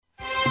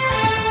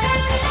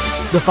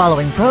The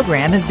following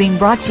program is being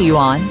brought to you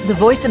on the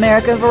Voice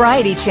America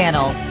Variety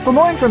Channel. For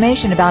more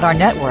information about our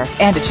network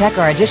and to check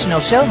our additional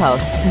show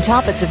hosts and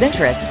topics of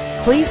interest,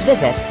 please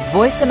visit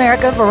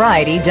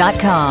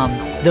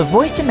voiceamericavariety.com. The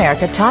Voice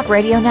America Talk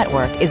Radio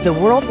Network is the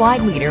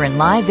worldwide leader in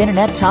live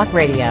Internet talk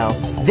radio.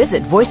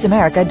 Visit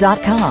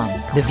voiceamerica.com.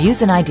 The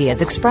views and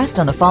ideas expressed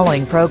on the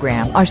following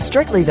program are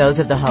strictly those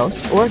of the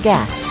host or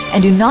guests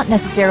and do not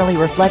necessarily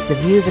reflect the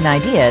views and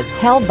ideas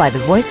held by the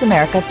Voice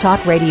America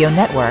Talk Radio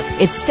Network,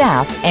 its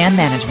staff, and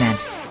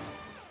management.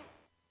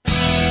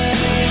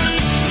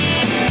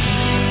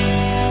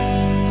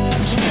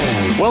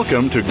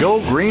 Welcome to Go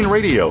Green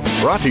Radio,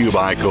 brought to you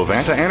by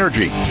Covanta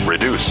Energy.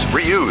 Reduce,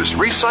 reuse,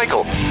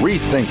 recycle.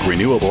 Rethink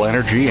renewable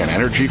energy and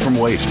energy from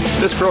waste.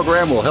 This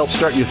program will help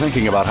start you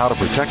thinking about how to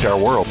protect our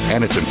world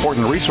and its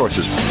important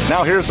resources.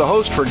 Now here's the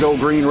host for Go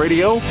Green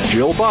Radio,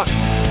 Jill Buck.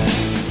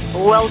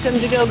 Welcome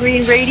to Go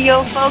Green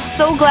Radio, folks.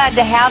 So glad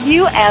to have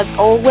you, as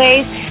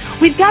always.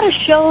 We've got a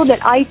show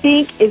that I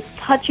think is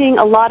touching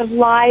a lot of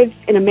lives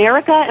in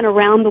America and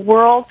around the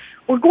world.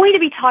 We're going to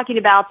be talking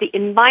about the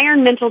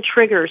environmental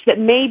triggers that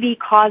may be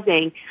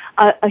causing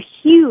a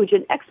huge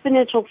and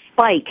exponential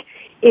spike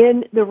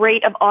in the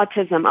rate of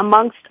autism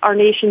amongst our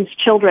nation's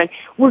children.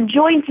 We're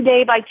joined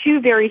today by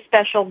two very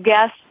special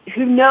guests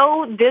who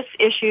know this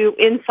issue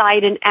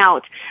inside and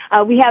out.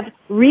 We have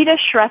Rita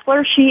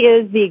Schreffler. She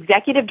is the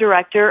executive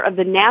director of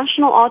the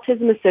National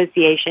Autism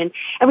Association.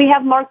 And we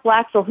have Mark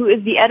Blaxell, who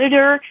is the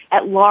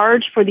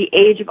editor-at-large for The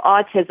Age of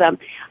Autism.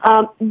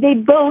 They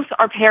both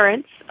are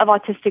parents of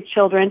autistic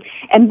children,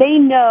 and they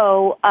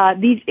know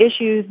these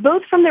issues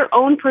both from their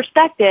own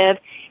perspective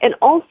and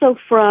also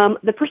from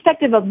the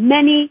perspective of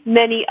many,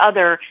 many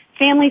other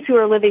families who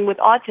are living with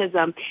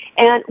autism.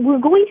 And we're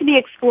going to be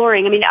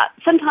exploring,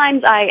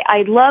 sometimes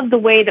I love the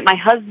way that my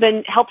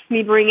husband helps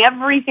me bring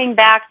everything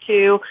back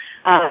to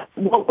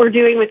what we're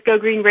doing with Go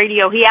Green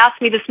Radio. He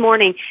asked me this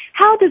morning,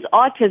 how does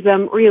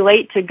autism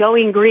relate to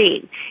going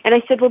green? And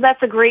I said, well,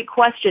 that's a great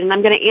question, and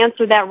I'm going to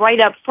answer that right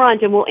up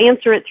front, and we'll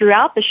answer it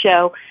throughout the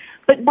show.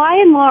 But by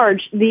and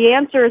large, the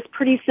answer is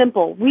pretty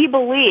simple. We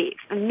believe,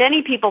 and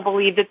many people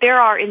believe, that there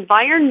are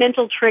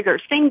environmental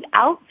triggers, things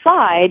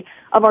outside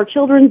of our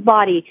children's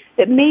body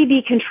that may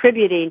be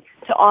contributing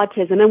to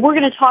autism. And we're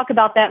going to talk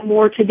about that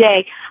more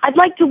today. I'd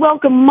like to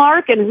welcome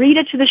Mark and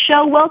Rita to the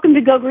show. Welcome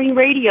to Go Green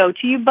Radio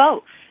to you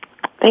both.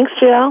 Thanks,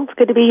 Jill. It's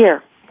good to be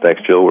here.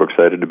 Thanks, Jill. We're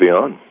excited to be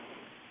on.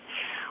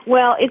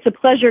 Well, it's a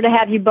pleasure to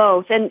have you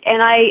both, and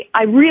I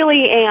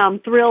really am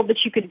thrilled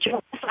that you could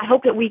join us. I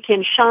hope that we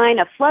can shine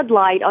a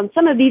floodlight on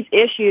some of these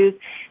issues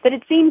that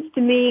it seems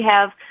to me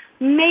have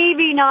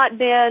maybe not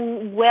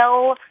been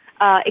well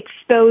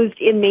exposed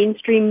in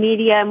mainstream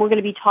media, and we're going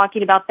to be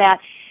talking about that.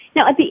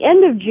 Now, at the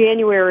end of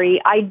January,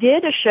 I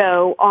did a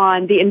show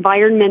on the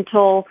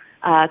environmental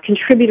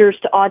contributors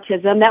to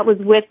autism. That was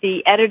with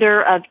the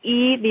editor of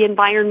the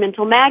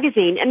Environmental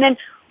magazine, and then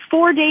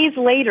 4 days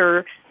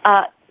later,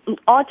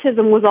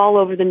 autism was all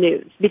over the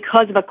news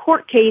because of a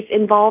court case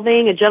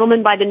involving a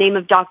gentleman by the name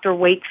of Dr.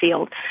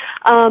 Wakefield.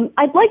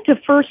 I'd like to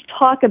first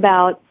talk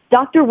about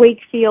Dr.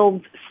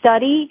 Wakefield's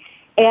study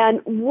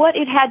and what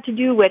it had to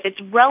do with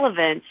its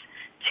relevance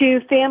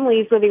to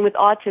families living with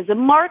autism.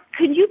 Mark,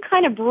 could you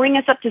kind of bring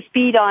us up to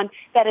speed on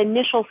that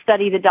initial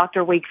study that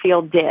Dr.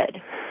 Wakefield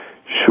did?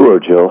 Sure,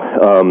 Jill.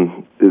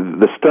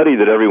 The study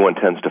that everyone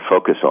tends to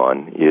focus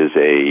on is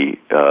a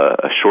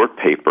short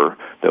paper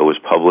that was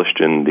published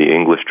in the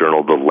English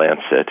journal The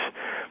Lancet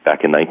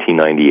back in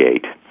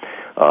 1998.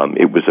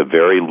 It was a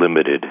very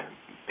limited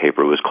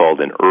paper. It was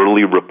called an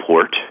early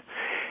report,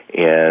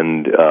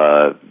 and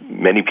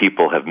many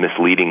people have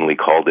misleadingly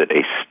called it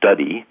a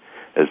study,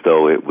 as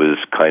though it was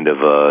kind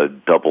of a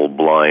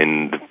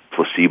double-blind,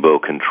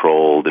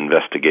 placebo-controlled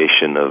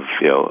investigation of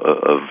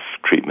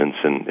treatments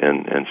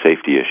and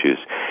safety issues.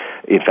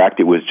 In fact,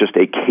 it was just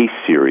a case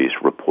series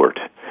report,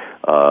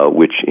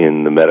 which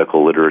in the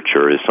medical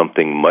literature is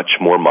something much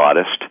more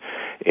modest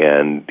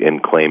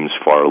and claims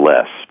far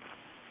less.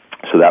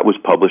 So that was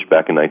published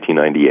back in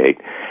 1998,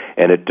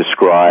 and it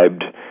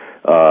described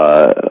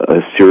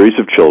a series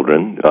of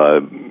children,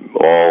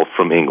 all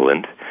from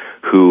England,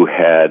 who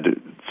had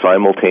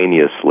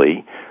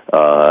simultaneously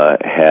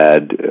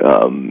had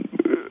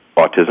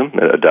autism,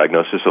 a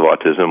diagnosis of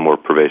autism or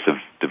pervasive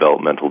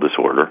developmental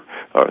disorder,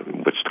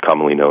 which is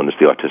commonly known as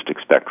the autistic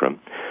spectrum,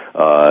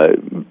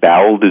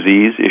 bowel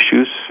disease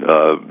issues,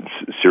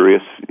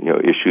 serious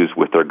issues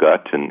with their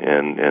gut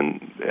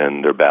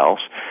and their bowels,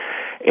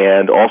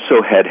 and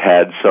also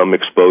had some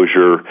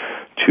exposure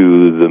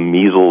to the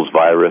measles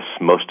virus,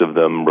 most of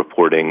them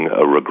reporting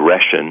a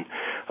regression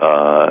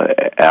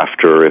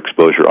after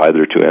exposure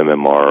either to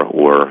MMR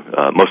or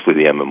mostly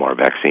the MMR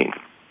vaccine.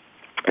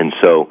 And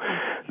so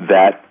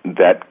that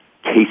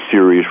case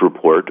series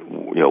report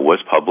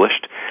was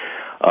published.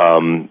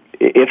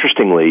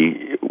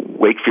 Interestingly,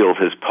 Wakefield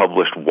has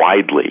published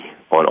widely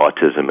on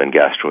autism and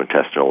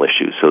gastrointestinal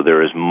issues, so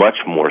there is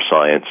much more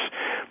science,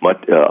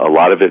 a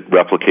lot of it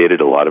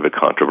replicated, a lot of it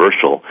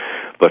controversial,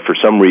 but for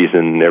some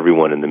reason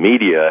everyone in the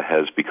media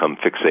has become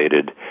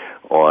fixated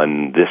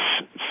on this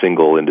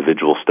single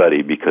individual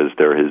study because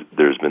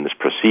there's been this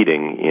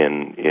proceeding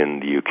in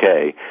the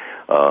UK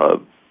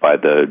by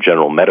the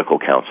General Medical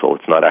Council.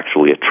 It's not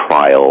actually a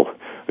trial.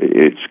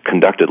 It's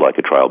conducted like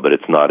a trial, but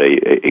it's not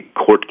a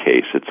court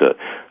case. It's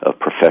a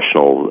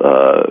professional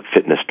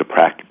fitness to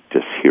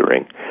practice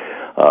hearing,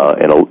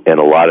 and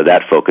a lot of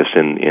that focus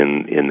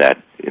in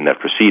that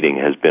proceeding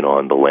has been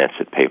on the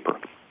Lancet paper.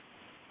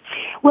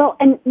 Well,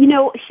 and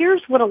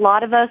here's what a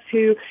lot of us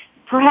who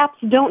perhaps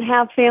don't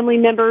have family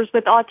members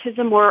with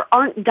autism or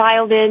aren't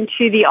dialed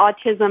into the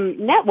autism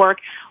network,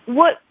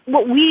 what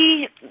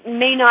we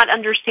may not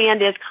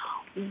understand is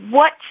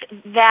what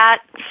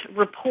that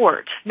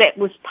report that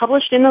was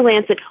published in the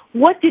Lancet,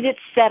 what did it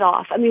set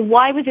off? I mean,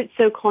 why was it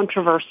so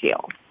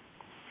controversial?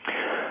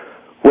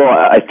 Well,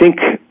 I think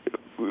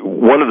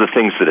one of the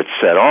things that it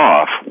set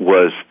off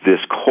was this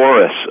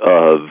chorus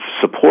of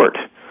support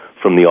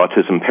from the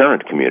autism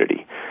parent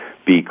community,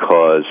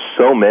 because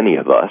so many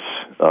of us,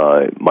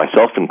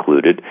 myself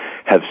included,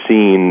 have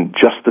seen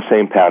just the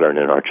same pattern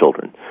in our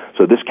children.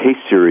 So this case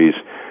series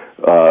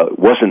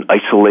wasn't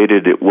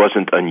isolated, it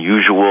wasn't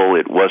unusual,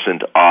 it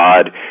wasn't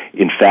odd.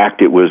 In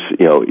fact, it was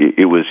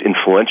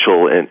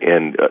influential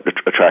and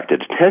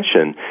attracted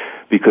attention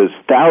because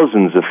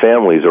thousands of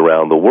families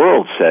around the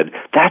world said,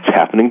 that's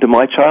happening to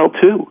my child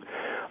too.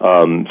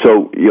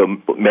 So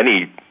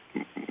many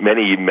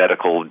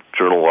medical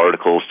journal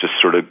articles just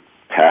sort of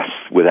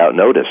passed without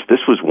notice.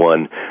 This was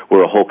one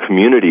where a whole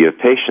community of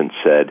patients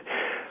said,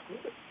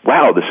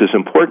 wow, this is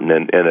important,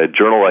 and a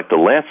journal like The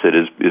Lancet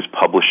is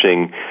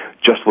publishing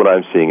just what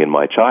I'm seeing in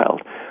my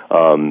child.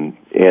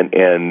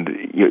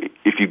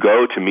 If you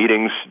go to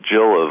meetings,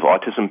 Jill, of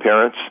autism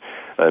parents,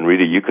 and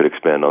Rita, you could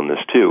expand on this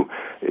too,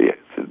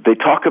 they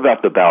talk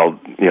about the bowel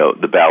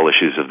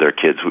issues of their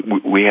kids.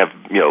 We have,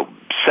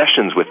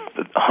 sessions with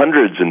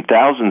hundreds and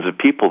thousands of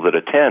people that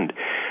attend.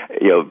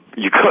 You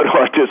go to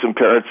autism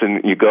parents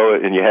and you go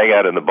and you hang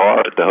out in the bar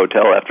at the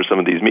hotel after some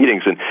of these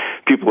meetings, and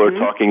people are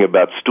talking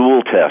about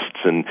stool tests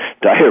and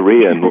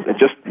diarrhea and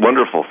just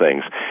wonderful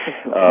things.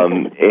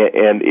 And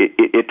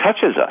it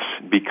touches us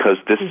because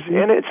this,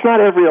 and it's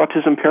not every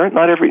autism parent,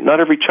 not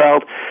every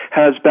child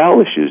has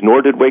bowel issues,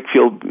 nor did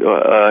Wakefield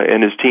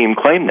and his team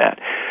claim that.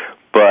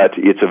 But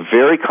it's a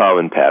very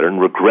common pattern.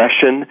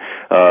 Regression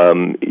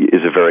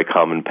is a very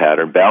common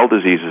pattern. Bowel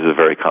disease is a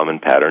very common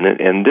pattern.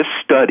 And this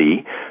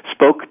study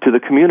spoke to the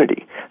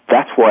community.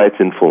 That's why it's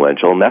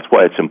influential, and that's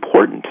why it's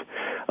important.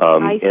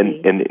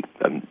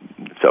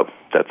 So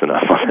that's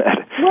enough on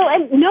that. Well,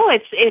 and no,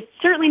 it's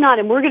certainly not.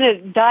 And we're going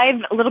to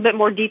dive a little bit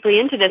more deeply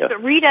into this. Yeah.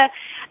 But Rita,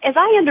 as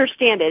I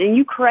understand it, and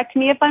you correct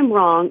me if I'm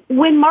wrong,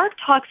 when Mark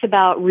talks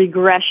about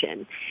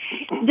regression,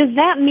 does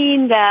that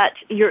mean that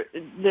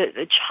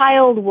the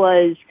child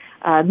was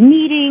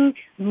meeting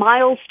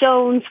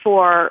milestones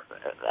for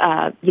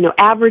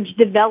average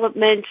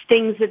development,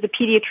 things that the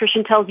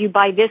pediatrician tells you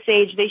by this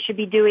age they should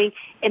be doing,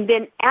 and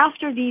then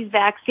after these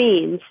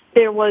vaccines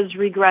there was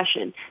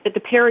regression, that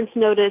the parents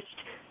noticed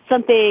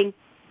something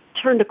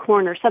turned a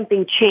corner,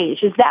 something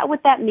changed? Is that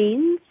what that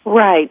means?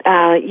 Right.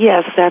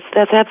 Yes,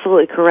 that's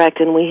absolutely correct.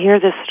 And we hear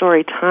this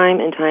story time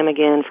and time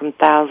again from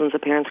thousands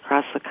of parents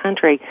across the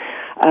country.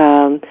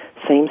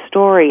 Same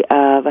story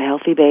of a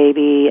healthy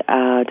baby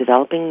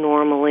developing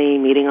normally,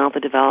 meeting all the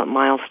development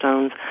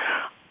milestones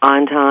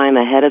on time,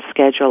 ahead of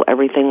schedule,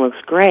 everything looks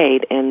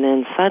great, and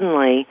then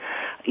suddenly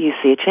you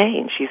see a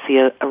change. You see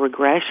a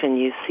regression.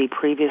 You see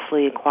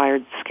previously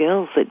acquired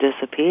skills that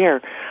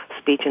disappear.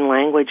 Speech and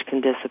language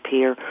can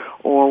disappear,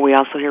 or we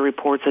also hear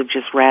reports of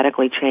just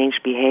radically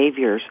changed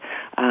behaviors,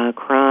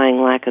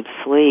 crying, lack of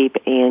sleep,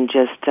 and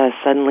just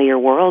suddenly your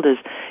world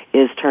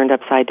is turned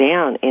upside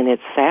down, and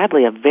it's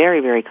sadly a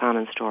very, very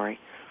common story.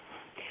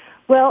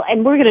 Well,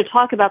 and we're going to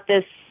talk about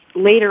this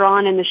later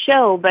on in the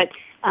show, but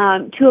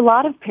to a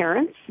lot of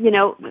parents,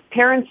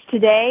 parents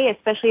today,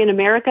 especially in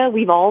America,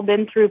 we've all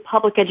been through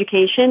public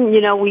education.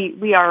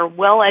 We are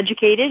well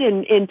educated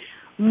in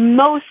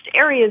most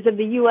areas of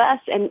the U.S.,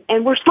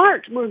 and we're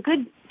smart. We're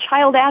good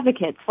child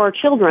advocates for our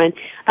children.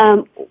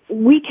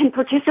 We can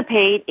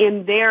participate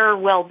in their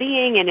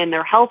well-being and in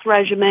their health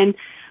regimen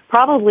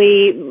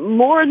probably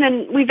more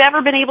than we've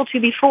ever been able to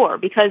before,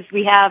 because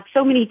we have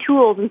so many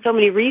tools and so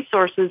many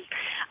resources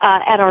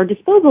at our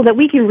disposal that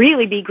we can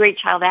really be great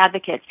child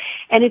advocates.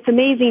 And it's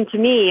amazing to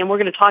me, and we're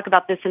going to talk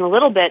about this in a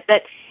little bit,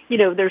 that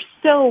there's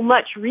so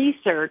much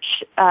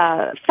research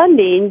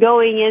funding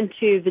going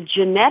into the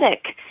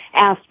genetic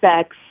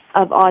aspects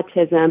of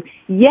autism,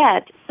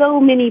 yet so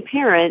many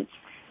parents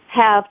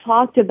have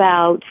talked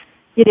about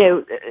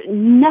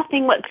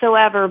nothing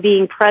whatsoever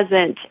being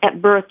present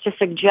at birth to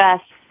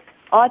suggest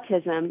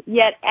autism,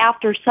 yet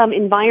after some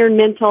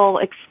environmental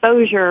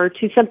exposure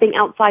to something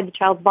outside the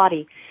child's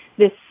body,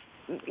 this,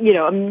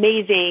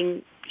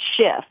 amazing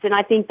shift. And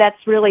I think that's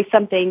really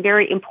something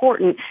very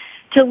important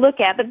to look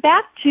at. But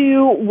back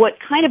to what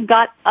kind of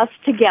got us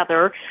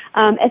together,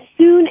 as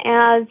soon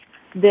as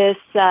this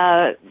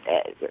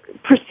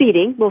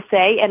proceeding, we'll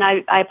say, and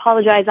I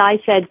apologize, I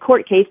said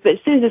court case, but as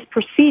soon as this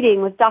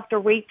proceeding with Dr.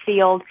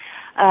 Wakefield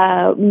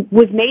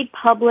was made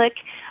public,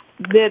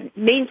 the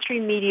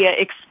mainstream media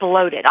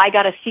exploded. I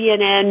got a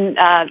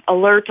CNN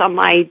alert on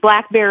my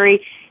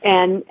BlackBerry,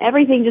 and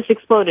everything just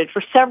exploded.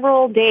 For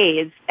several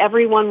days,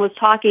 everyone was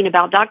talking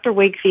about Dr.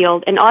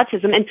 Wakefield and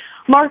autism. And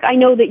Mark, I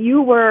know that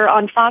you were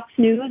on Fox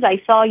News.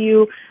 I saw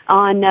you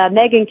on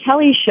Megyn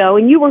Kelly's show,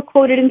 and you were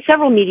quoted in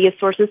several media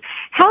sources.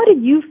 How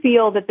did you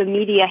feel that the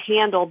media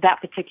handled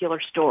that particular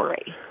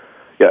story?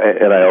 Yeah,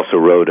 and I also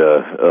wrote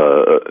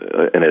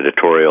an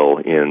editorial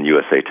in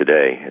USA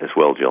Today as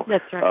well, Jill.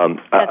 That's right.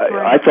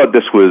 I thought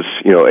this was,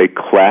 a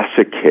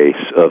classic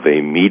case of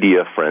a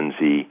media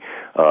frenzy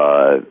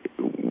and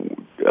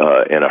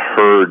a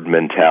herd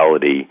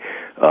mentality,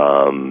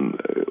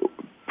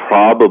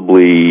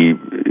 probably,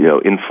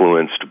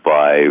 influenced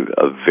by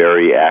a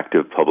very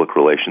active public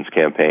relations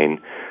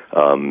campaign.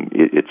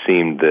 It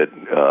seemed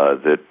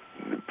that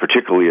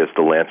particularly as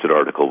the Lancet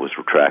article was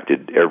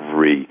retracted,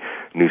 every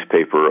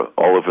newspaper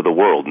all over the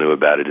world knew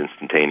about it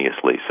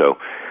instantaneously. So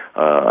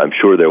I'm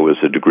sure there was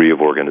a degree of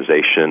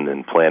organization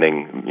and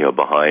planning,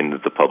 behind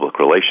the public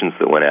relations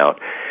that went out,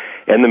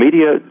 and the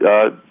media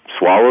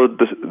swallowed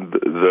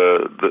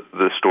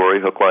the story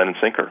hook, line, and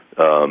sinker.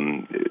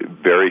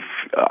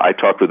 I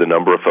talked with a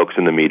number of folks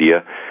in the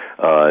media.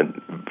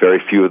 Very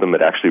few of them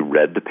had actually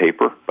read the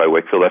paper by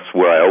Wakefield. That's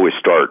where I always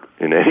start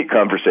in any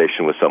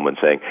conversation with someone,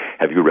 saying,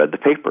 have you read the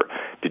paper?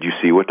 Did you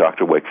see what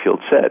Dr.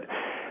 Wakefield said?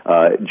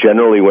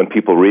 Generally, when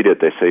people read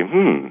it, they say,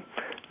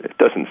 it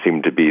doesn't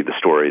seem to be the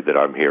story that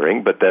I'm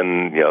hearing. But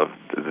then,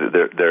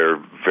 they're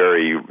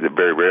very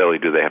rarely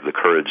do they have the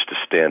courage to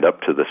stand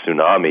up to the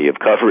tsunami of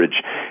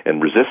coverage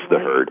and resist the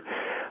herd.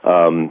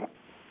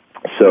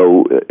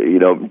 So,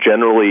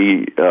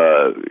 generally,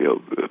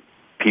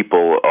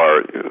 people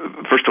are,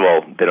 first of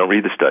all, they don't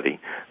read the study.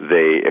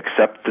 They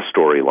accept the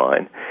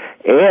storyline,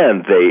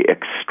 and they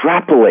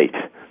extrapolate.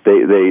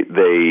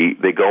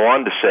 They go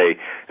on to say,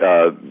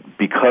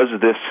 because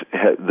the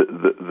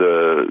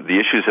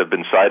issues have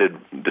been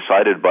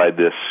decided by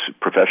this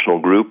professional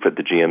group at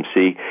the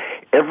GMC,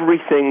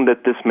 everything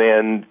that this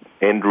man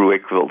Andrew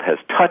Wakefield has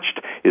touched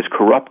is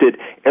corrupted.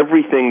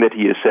 Everything that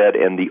he has said,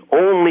 and the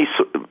only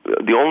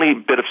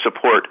bit of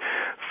support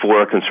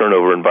for a concern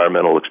over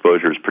environmental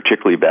exposures,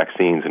 particularly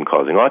vaccines and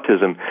causing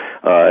autism,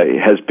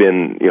 has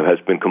been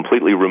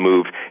completely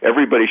removed.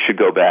 Everybody should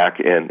go back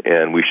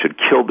and we should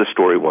kill this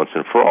story once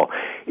and for all.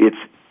 It's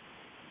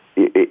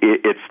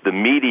the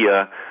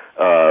media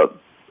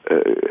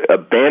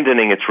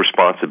abandoning its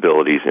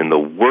responsibilities in the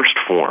worst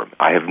form.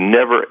 I have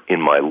never in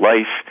my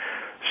life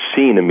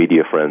seen a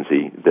media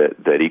frenzy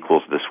that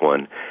equals this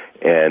one.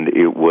 And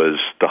it was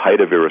the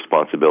height of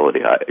irresponsibility.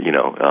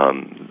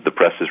 The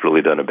press has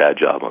really done a bad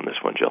job on this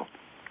one, Jill.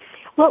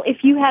 Well,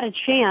 if you had a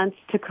chance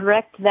to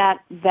correct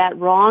that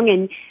wrong,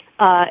 and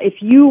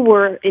if you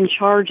were in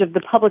charge of the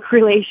public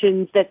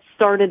relations that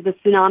started the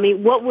tsunami,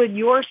 what would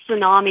your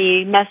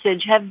tsunami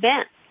message have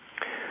been?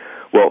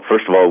 Well,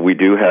 first of all, we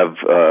do have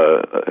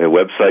a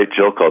website,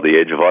 Jill, called The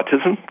Age of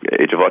Autism,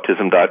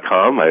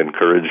 ageofautism.com. I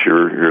encourage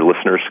your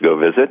listeners to go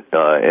visit.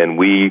 And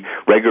we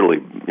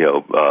regularly,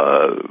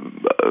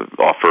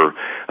 offer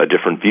a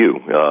different view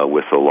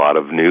with a lot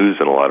of news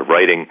and a lot of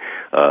writing.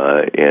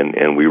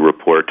 And we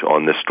report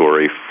on this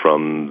story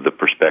from the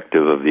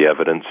perspective of the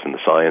evidence and the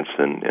science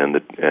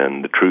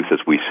and the truth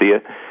as we see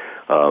it.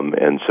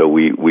 And so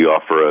we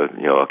offer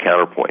a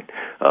counterpoint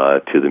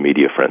to the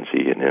media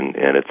frenzy, and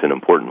it's an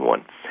important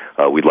one.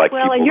 We'd like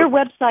and your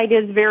website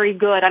is very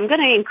good. I'm going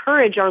to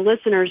encourage our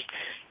listeners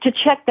to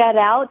check that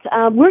out.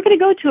 We're going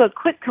to go to a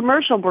quick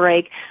commercial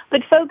break.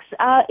 But, folks,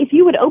 if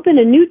you would open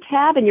a new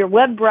tab in your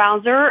web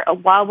browser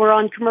while we're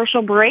on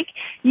commercial break,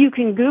 you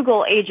can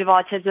Google Age of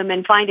Autism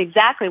and find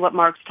exactly what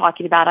Mark's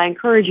talking about. I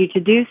encourage you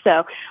to do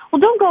so. Well,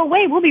 don't go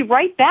away. We'll be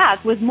right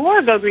back with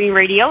more Go Green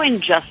Radio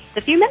in just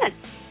a few minutes.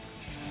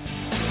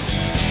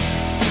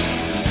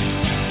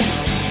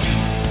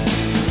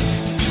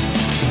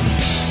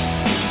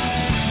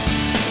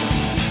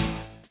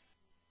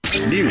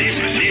 News,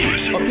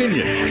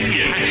 opinion,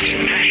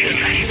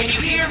 Can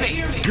you hear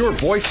me? your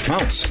voice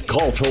counts.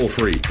 Call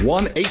toll-free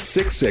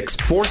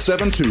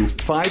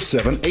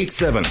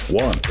 1-866-472-5787.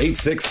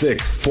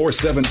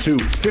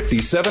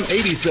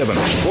 1-866-472-5787.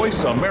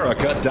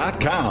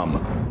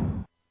 VoiceAmerica.com.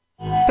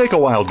 Take a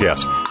wild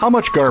guess. How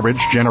much garbage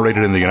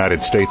generated in the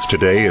United States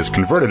today is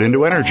converted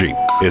into energy?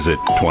 Is it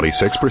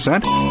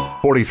 26%,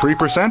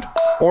 43%,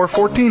 or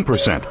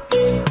 14%?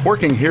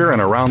 Working here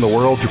and around the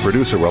world to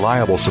produce a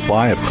reliable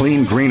supply of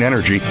clean, green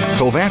energy,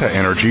 Covanta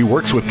Energy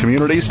works with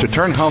communities to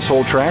turn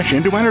household trash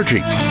into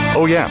energy.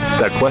 Oh yeah,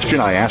 that question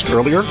I asked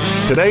earlier?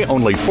 Today,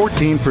 only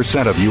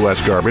 14% of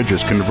U.S. garbage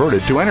is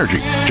converted to energy.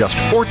 Just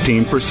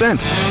 14%.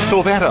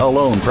 Covanta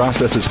alone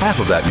processes half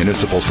of that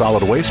municipal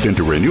solid waste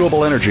into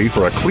renewable energy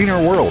for a cleaner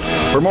world.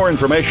 For more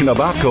information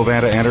about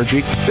Covanta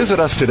Energy, visit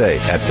us today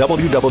at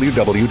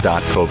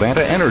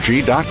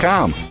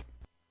www.covantaenergy.com.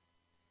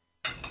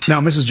 Now,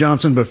 Mrs.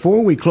 Johnson,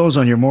 before we close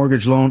on your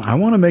mortgage loan, I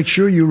want to make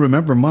sure you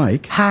remember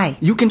Mike. Hi,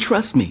 you can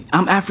trust me.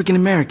 I'm African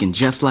American,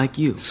 just like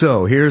you.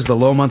 So, here's the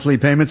low monthly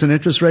payments and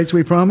interest rates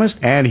we promised,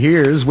 and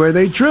here's where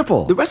they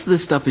triple. The rest of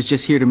this stuff is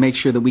just here to make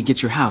sure that we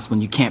get your house when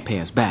you can't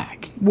pay us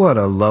back. What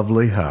a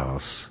lovely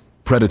house.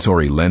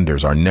 Predatory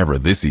lenders are never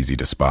this easy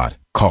to spot.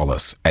 Call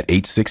us at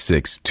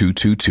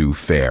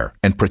 866-222-FAIR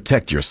and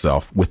protect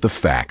yourself with the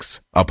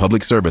facts. A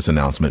public service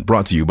announcement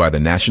brought to you by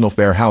the National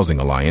Fair Housing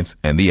Alliance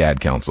and the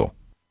Ad Council.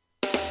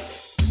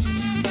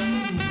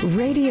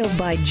 Radio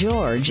by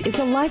George is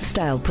a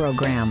lifestyle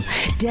program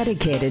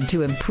dedicated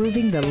to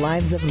improving the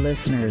lives of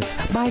listeners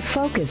by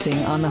focusing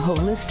on the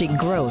holistic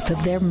growth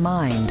of their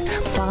mind,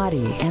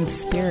 body, and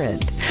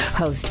spirit.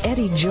 Host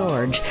Eddie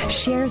George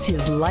shares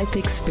his life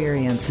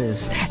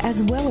experiences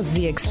as well as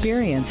the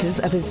experiences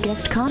of his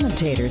guest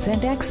commentators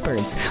and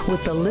experts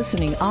with the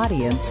listening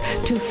audience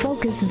to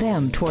focus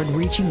them toward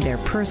reaching their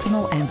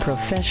personal and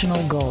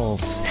professional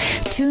goals.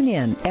 Tune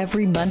in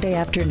every Monday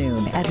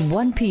afternoon at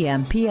 1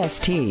 p.m.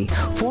 PST,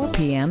 4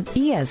 p.m.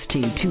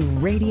 EST to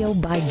Radio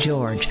by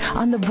George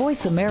on the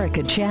Voice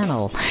America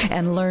channel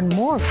and learn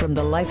more from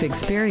the life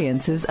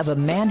experiences of a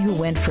man who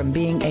went from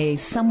being a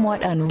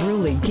somewhat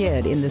unruly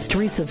kid in the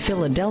streets of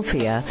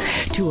Philadelphia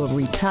to a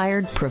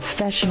retired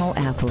professional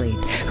athlete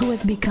who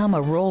has become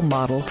a role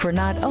model for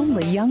not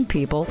only young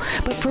people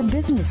but for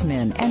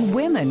businessmen and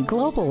women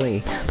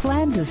globally.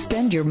 Plan to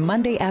spend your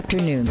Monday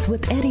afternoons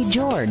with Eddie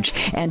George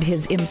and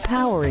his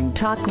empowering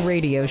talk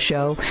radio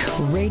show,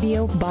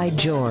 Radio by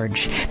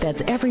George.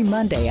 That's every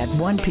Monday at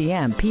 1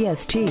 p.m.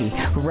 PST,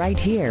 right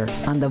here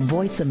on the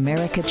Voice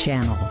America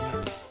channel.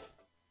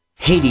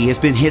 Haiti has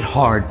been hit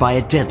hard by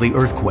a deadly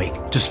earthquake.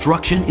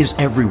 Destruction is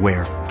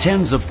everywhere.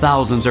 Tens of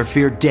thousands are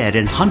feared dead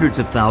and hundreds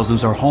of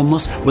thousands are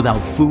homeless without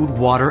food,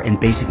 water, and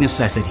basic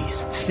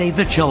necessities. Save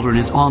the Children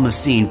is on the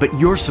scene, but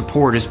your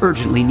support is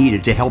urgently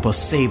needed to help us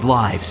save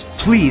lives.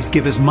 Please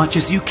give as much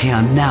as you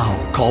can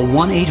now. Call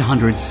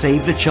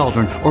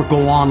 1-800-SAVE-THE-CHILDREN or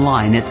go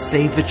online at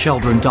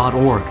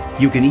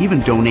SaveTheChildren.org. You can even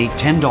donate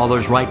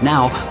 $10 right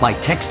now by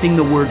texting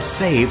the word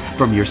SAVE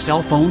from your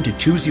cell phone to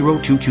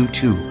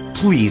 20222.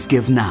 Please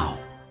give now.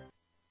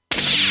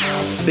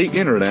 The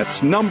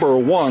Internet's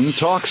 #1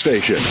 talk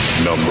station.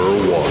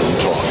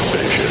 #1 talk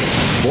station.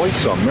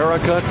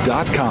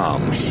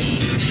 VoiceAmerica.com.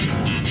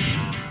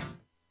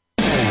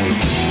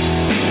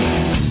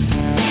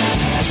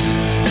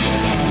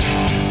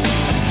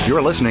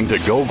 You're listening to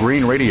Go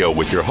Green Radio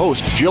with your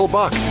host, Jill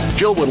Buck.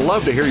 Jill would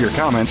love to hear your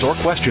comments or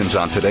questions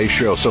on today's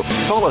show, so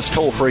call us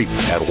toll-free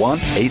at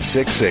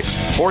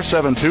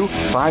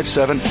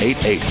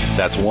 1-866-472-5788.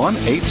 That's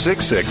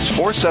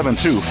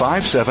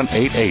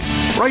 1-866-472-5788.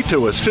 Write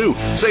to us, too.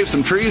 Save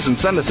some trees and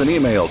send us an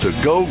email to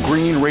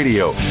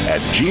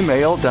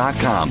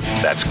gogreenradio@gmail.com.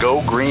 That's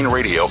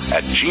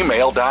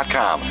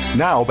gogreenradio@gmail.com.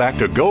 Now back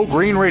to Go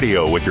Green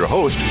Radio with your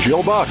host,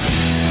 Jill Buck.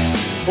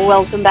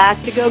 Welcome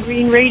back to Go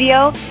Green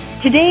Radio.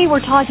 Today we're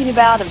talking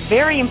about a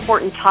very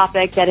important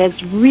topic that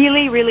has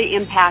really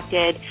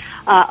impacted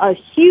a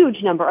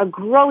huge number, a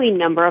growing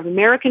number of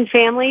American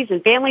families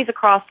and families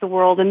across the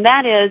world, and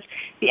that is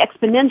the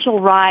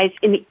exponential rise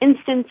in the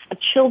incidence of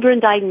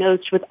children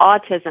diagnosed with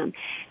autism.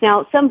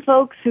 Now, some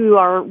folks who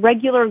are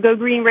regular Go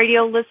Green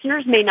Radio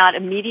listeners may not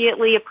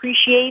immediately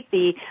appreciate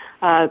the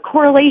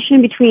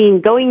correlation between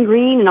going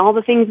green and all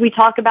the things we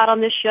talk about on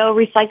this show,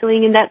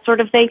 recycling and that sort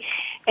of thing,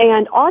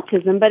 and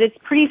autism, but it's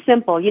pretty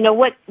simple. You know,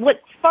 what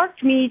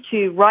sparked me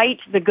to write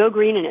the Go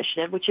Green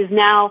Initiative, which is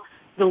now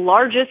the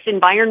largest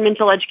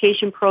environmental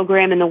education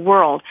program in the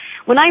world.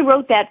 When I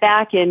wrote that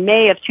back in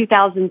May of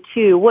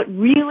 2002, what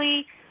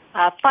really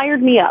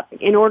fired me up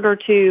in order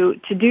to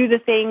do the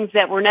things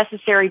that were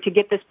necessary to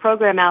get this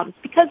program out is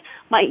because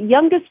my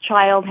youngest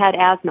child had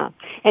asthma,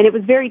 and it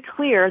was very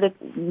clear that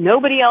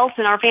nobody else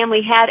in our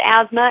family had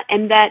asthma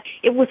and that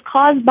it was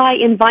caused by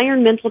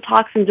environmental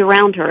toxins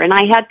around her, and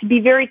I had to be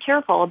very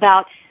careful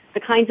about the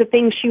kinds of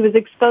things she was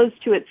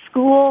exposed to at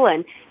school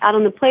and out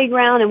on the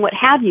playground and what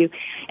have you.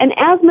 And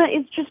asthma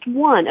is just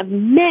one of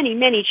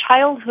many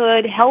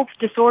childhood health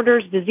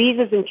disorders,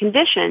 diseases, and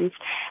conditions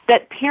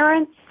that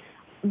parents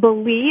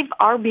believe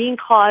are being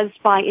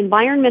caused by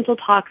environmental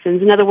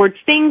toxins. In other words,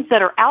 things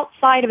that are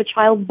outside of a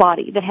child's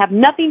body that have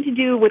nothing to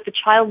do with the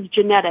child's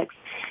genetics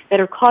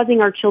that are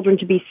causing our children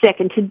to be sick.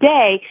 And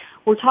today,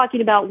 we're talking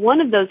about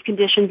one of those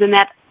conditions, and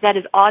that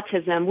is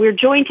autism. We're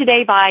joined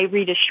today by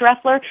Rita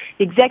Schreffler,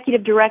 the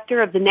Executive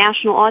Director of the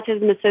National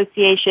Autism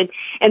Association,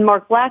 and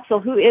Mark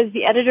Blaxell, who is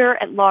the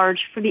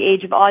Editor-at-Large for the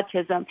Age of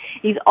Autism.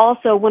 He's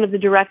also one of the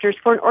directors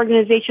for an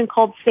organization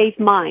called Safe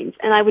Minds,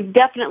 and I would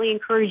definitely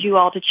encourage you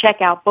all to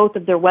check out both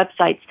of their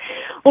websites.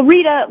 Well,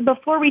 Rita,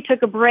 before we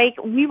took a break,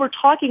 we were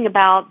talking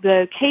about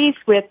the case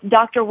with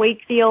Dr.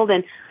 Wakefield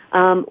and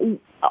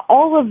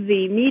all of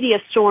the media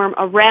storm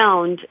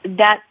around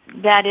that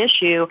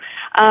issue.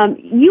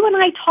 You and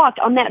I talked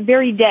on that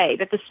very day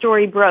that the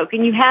story broke,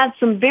 and you had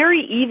some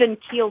very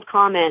even-keeled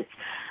comments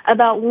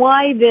about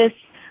why this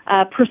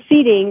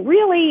proceeding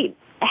really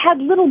had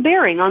little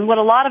bearing on what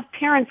a lot of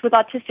parents with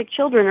autistic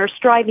children are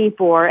striving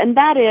for, and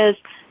that is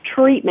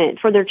treatment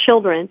for their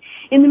children.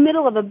 In the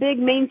middle of a big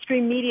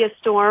mainstream media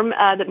storm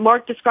that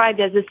Mark described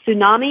as a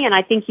tsunami, and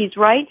I think he's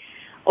right,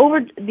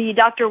 over the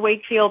Dr.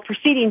 Wakefield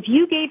proceedings,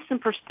 you gave some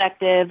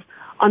perspective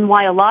on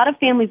why a lot of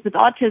families with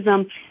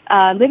autism,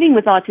 living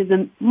with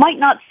autism, might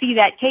not see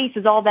that case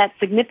as all that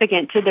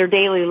significant to their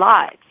daily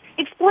lives.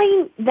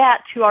 Explain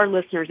that to our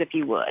listeners, if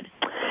you would.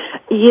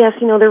 Yes,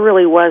 there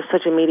really was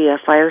such a media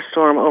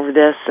firestorm over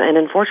this, and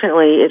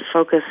unfortunately it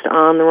focused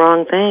on the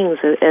wrong things,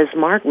 as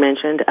Mark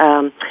mentioned.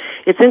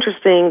 It's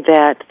interesting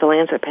that the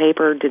Lancet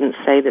paper didn't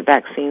say that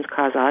vaccines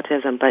cause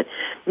autism, but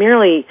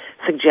merely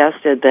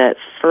suggested that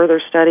further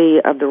study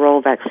of the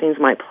role vaccines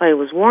might play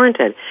was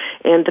warranted.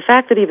 And the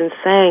fact that even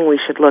saying we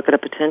should look at a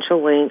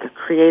potential link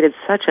created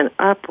such an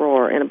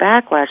uproar and a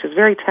backlash is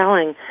very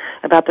telling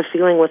about the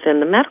feeling within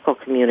the medical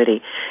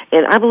community.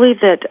 And I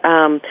believe that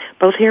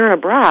both here and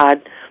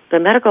abroad, the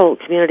medical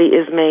community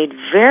is made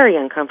very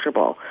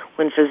uncomfortable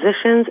when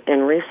physicians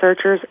and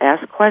researchers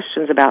ask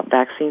questions about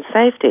vaccine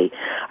safety.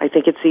 I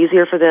think it's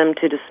easier for them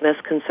to dismiss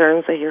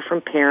concerns they hear from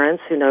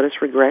parents who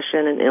notice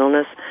regression and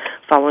illness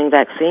following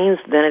vaccines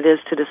than it is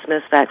to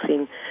dismiss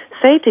vaccine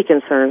safety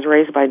concerns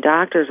raised by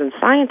doctors and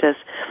scientists.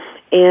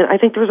 And I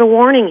think there's a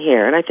warning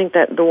here, and I think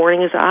that the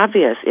warning is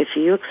obvious. If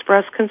you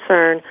express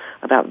concern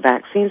about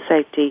vaccine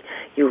safety,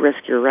 you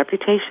risk your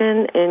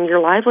reputation and your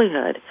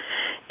livelihood.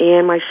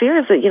 And my fear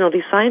is that,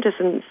 these scientists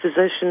and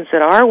physicians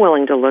that are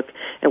willing to look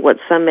at what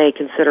some may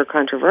consider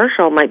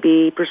controversial might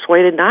be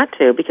persuaded not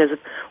to because of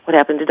what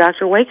happened to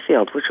Dr.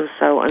 Wakefield, which was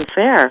so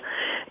unfair.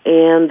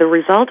 And the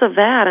result of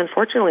that,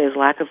 unfortunately, is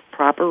lack of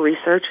proper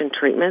research and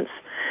treatments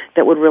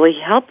that would really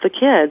help the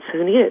kids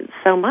who need it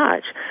so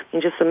much.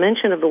 Just the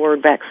mention of the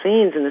word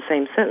vaccines in the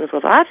same sentence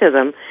with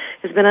autism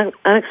has been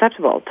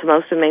unacceptable to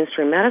most of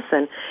mainstream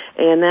medicine,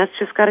 and that's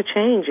just got to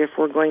change if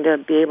we're going to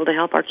be able to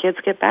help our kids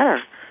get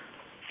better.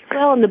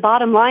 Well, and the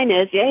bottom line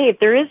is, if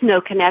there is no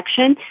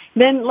connection,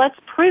 then let's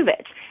prove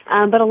it.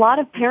 But a lot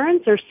of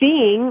parents are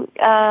seeing,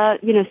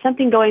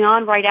 something going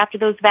on right after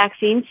those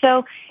vaccines.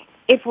 So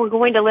if we're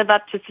going to live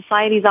up to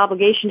society's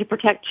obligation to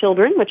protect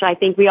children, which I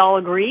think we all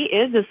agree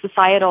is a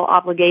societal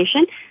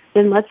obligation,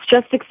 then let's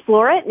just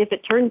explore it. And if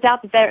it turns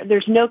out that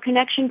there's no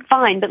connection,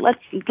 fine. But let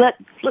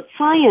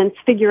science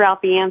figure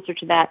out the answer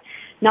to that,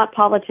 not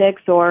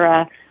politics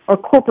or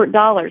corporate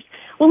dollars.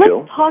 Well,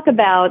 let's talk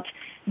about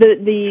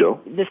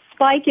the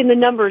spike in the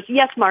numbers.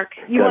 Yes, Mark,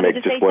 you wanted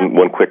to say something?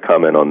 One quick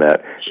comment on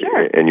that.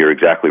 Sure. And you're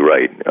exactly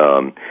right.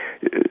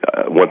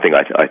 One thing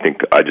I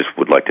think I just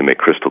would like to make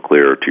crystal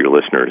clear to your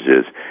listeners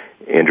is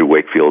Andrew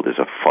Wakefield is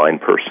a fine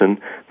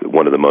person,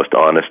 one of the most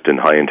honest and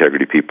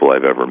high-integrity people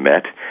I've ever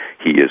met.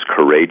 He is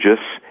courageous,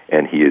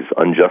 and he is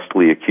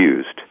unjustly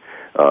accused.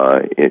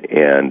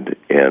 And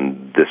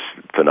this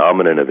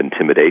phenomenon of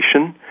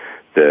intimidation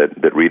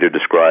that Rita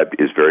described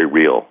is very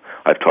real.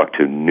 I've talked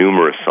to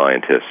numerous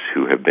scientists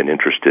who have been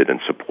interested and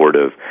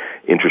supportive,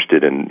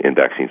 interested in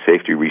vaccine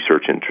safety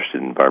research,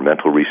 interested in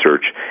environmental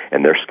research,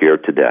 and they're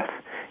scared to death.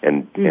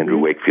 And Andrew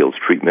Wakefield's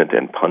treatment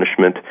and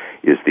punishment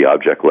is the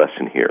object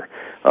lesson here.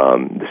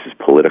 This is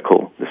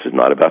political. This is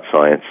not about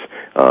science.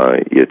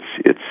 It's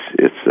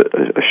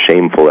a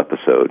shameful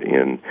episode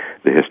in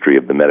the history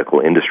of the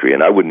medical industry,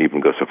 and I wouldn't even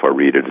go so far,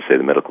 Rita, to say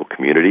the medical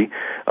community.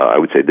 I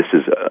would say this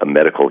is a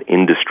medical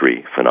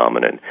industry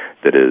phenomenon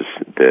that is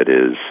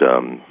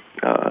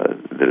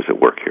at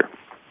work here.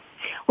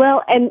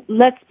 Well, and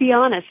let's be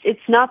honest,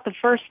 it's not the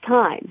first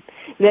time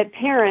that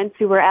parents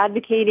who were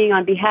advocating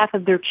on behalf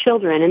of their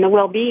children and the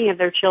well-being of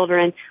their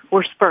children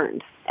were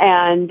spurned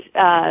and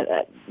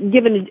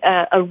given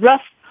a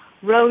rough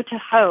row to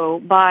hoe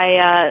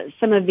by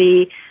some of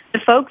the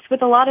folks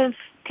with a lot of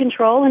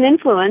control and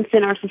influence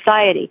in our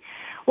society.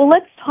 Well,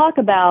 let's talk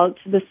about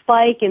the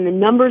spike in the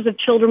numbers of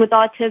children with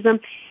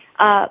autism.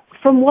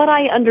 From what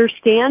I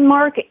understand,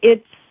 Mark,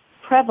 it's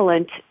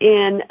prevalent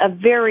in a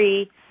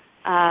very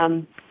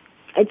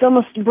it's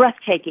almost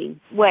breathtaking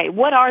way.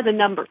 What are the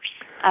numbers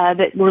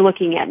that we're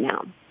looking at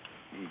now?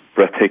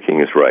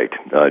 Breathtaking is right.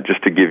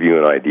 Just to give you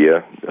an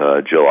idea,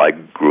 Jill, I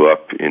grew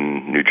up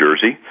in New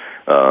Jersey.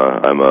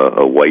 I'm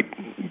a white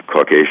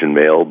Caucasian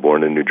male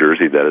born in New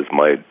Jersey. That is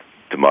my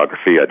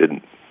demography.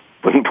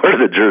 Wasn't part of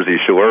the Jersey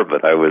Shore,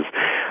 but I was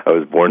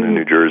born in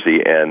New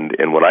Jersey,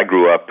 and when I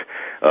grew up,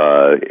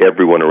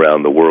 everyone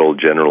around the world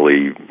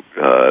generally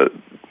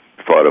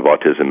thought of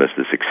autism as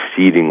this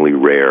exceedingly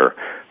rare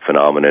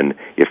phenomenon.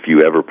 If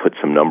you ever put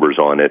some numbers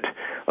on it,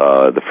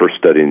 the first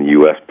study in the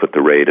U.S. put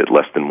the rate at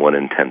less than 1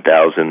 in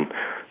 10,000.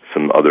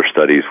 Some other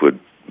studies would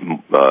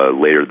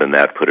later than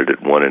that put it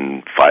at 1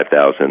 in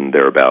 5,000,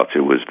 thereabouts.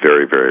 It was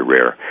very, very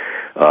rare.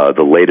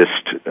 The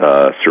latest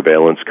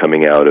surveillance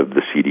coming out of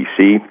the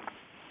CDC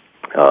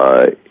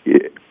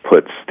it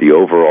puts the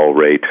overall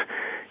rate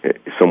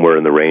somewhere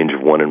in the range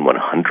of 1 in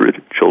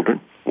 100 children,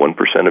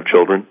 1% of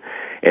children.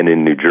 And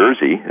in New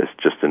Jersey, as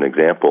just an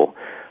example,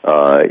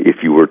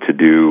 if you were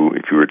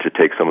to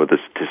take some of the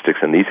statistics,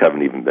 and these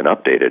haven't even been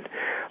updated,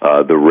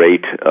 the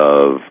rate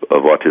of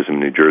autism in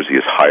New Jersey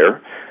is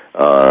higher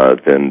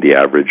than the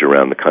average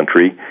around the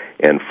country.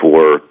 And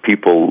for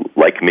people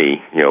like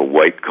me,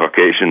 white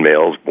Caucasian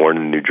males born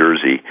in New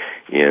Jersey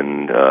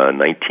in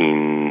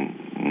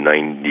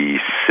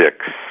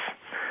 1996,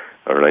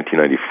 or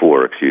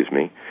 1994,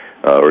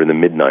 or in the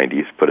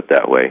mid-90s, put it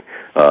that way,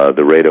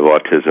 the rate of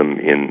autism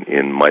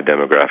in my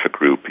demographic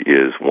group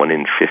is 1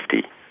 in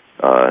 50.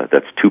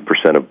 That's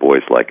 2% of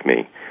boys like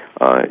me.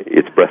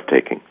 It's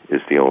breathtaking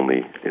is the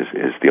only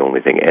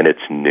thing, and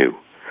it's new.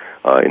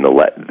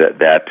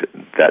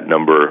 That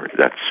number,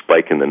 that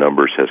spike in the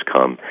numbers has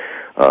come,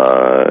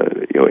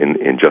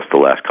 in just the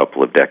last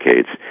couple of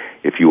decades.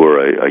 If you are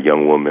a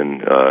young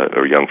woman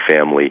or young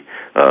family,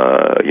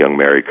 a young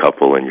married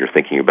couple, and you're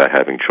thinking about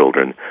having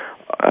children,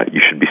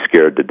 you should be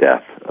scared to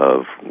death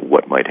of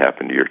what might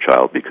happen to your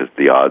child, because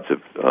the odds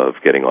of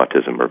getting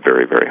autism are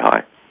very, very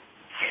high.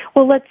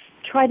 Well, let's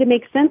try to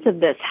make sense of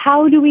this.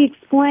 How do we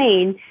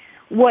explain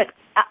what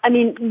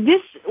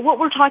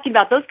we're talking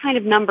about, those kind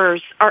of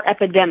numbers are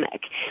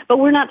epidemic, but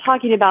we're not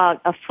talking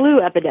about a flu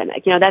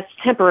epidemic. That's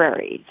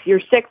temporary. If you're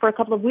sick for a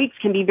couple of weeks,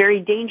 can be very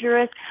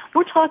dangerous.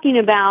 We're talking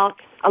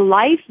about a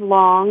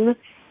lifelong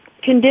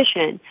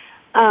condition.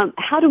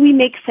 How do we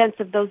make sense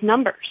of those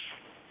numbers?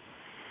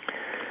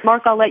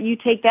 Mark, I'll let you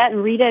take that,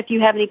 and Rita, if you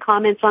have any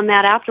comments on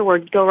that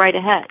afterwards, go right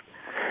ahead.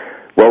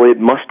 Well, it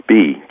must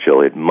be,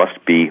 Jill, it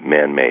must be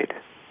man-made.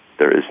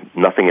 There is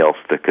nothing else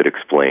that could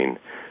explain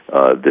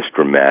this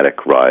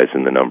dramatic rise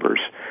in the numbers.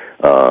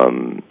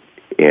 And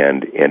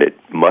it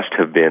must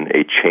have been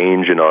a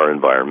change in our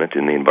environment,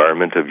 in the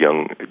environment of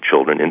young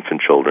children,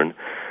 infant children,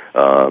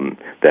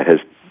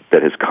 that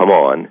has come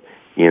on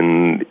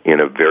in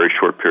a very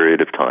short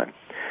period of time.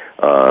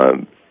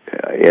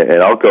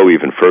 And I'll go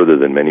even further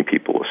than many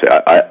people will say.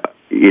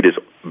 It is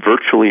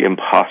virtually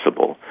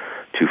impossible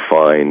to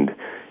find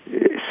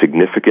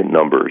significant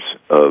numbers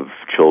of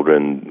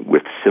children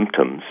with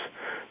symptoms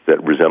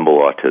that resemble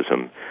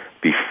autism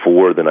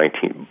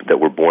that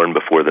were born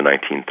before the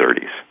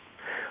 1930s.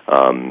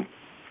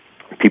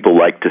 People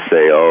like to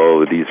say,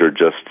 "Oh, these are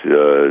just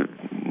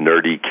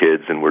nerdy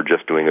kids, and we're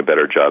just doing a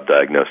better job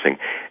diagnosing."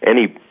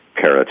 Any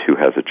parent who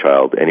has a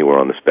child anywhere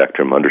on the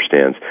spectrum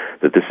understands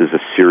that this is a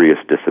serious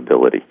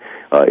disability.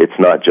 It's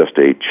not just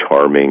a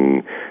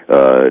charming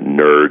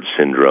nerd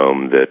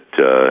syndrome that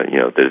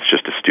that it's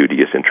just a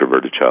studious,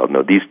 introverted child.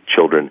 No, these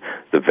children,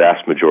 the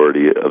vast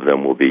majority of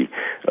them will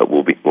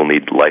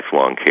need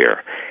lifelong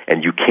care,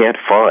 and you can't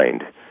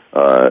find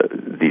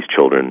these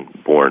children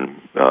born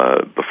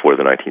before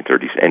the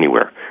 1930s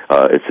anywhere.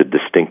 It's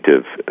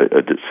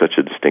such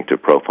a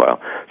distinctive profile.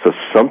 So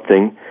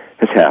something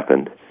has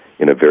happened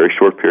in a very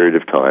short period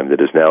of time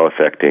that is now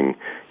affecting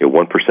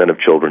 1% of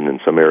children in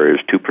some areas,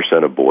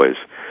 2% of boys,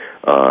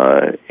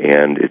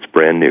 and it's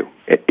brand new.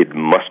 It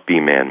must be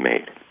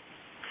man-made.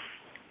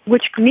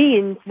 Which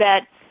means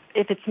that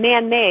if it's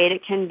man-made,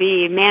 it can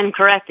be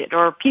man-corrected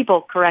or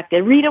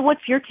people-corrected. Rita,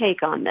 what's your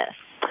take on this?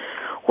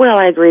 Well,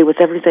 I agree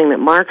with everything that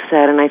Mark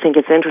said, and I think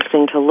it's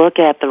interesting to look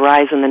at the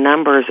rise in the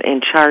numbers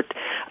and chart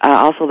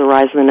also the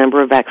rise in the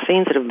number of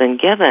vaccines that have been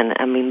given.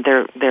 I mean,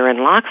 they're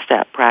in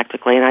lockstep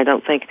practically, and I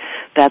don't think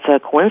that's a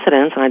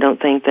coincidence, and I don't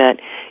think that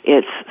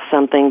it's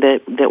something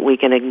that we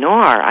can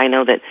ignore. I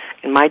know that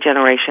in my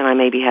generation, I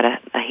maybe had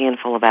a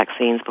handful of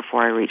vaccines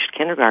before I reached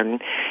kindergarten,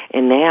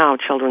 and now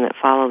children that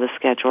follow the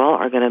schedule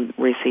are going to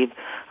receive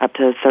up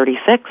to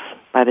 36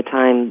 by the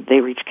time they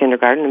reach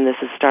kindergarten, and this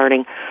is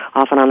starting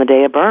often on the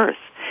day of birth.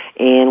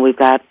 And we've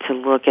got to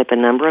look at the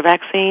number of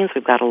vaccines.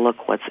 We've got to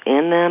look what's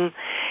in them.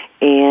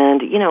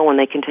 And, when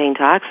they contain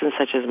toxins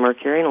such as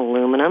mercury and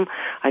aluminum,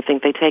 I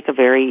think they take a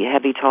very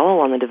heavy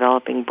toll on the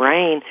developing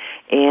brain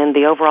and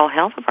the overall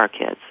health of our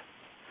kids.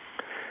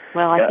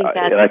 Well,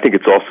 I think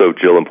it's also,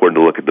 Jill, important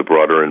to look at the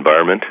broader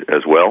environment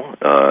as well.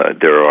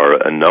 There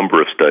are a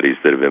number of studies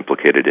that have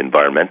implicated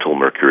environmental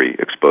mercury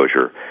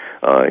exposure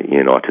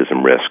in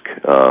autism risk.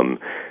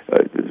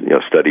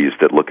 Studies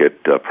that look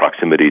at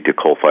proximity to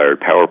coal-fired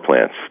power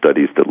plants,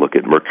 studies that look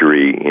at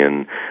mercury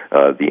in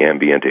the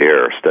ambient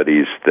air,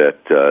 studies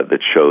that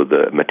show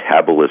the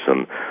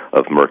metabolism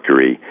of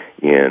mercury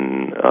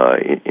in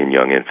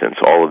young infants.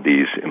 All of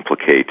these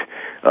implicate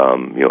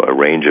a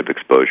range of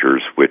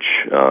exposures which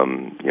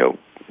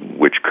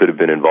could have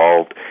been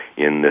involved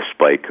in this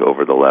spike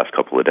over the last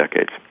couple of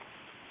decades.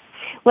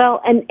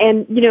 Well, and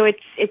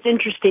it's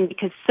interesting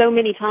because so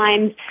many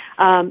times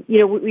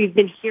we've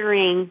been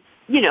hearing,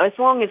 as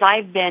long as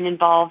I've been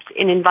involved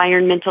in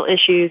environmental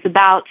issues,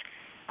 about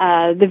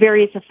the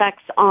various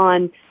effects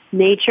on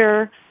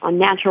nature, on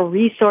natural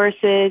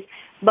resources.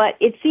 But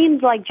it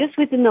seems like just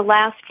within the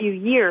last few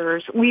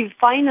years, we've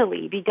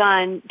finally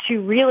begun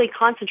to really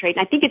concentrate,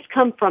 and I think it's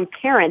come from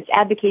parents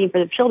advocating for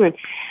their children,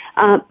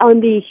 on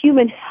the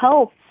human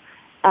health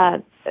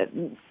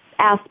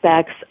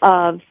aspects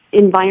of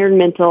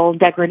environmental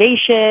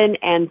degradation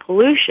and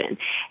pollution.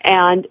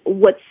 And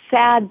what's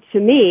sad to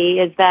me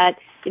is that,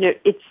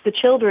 it's the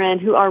children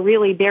who are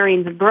really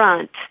bearing the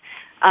brunt.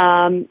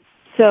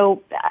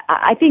 So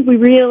I think we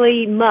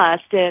really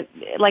must,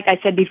 like I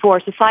said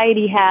before,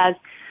 society has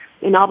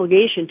an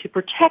obligation to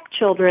protect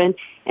children.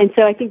 And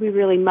so I think we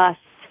really must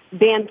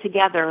band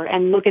together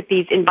and look at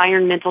these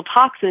environmental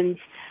toxins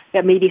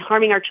that may be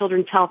harming our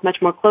children's health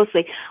much more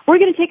closely. We're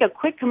going to take a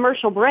quick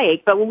commercial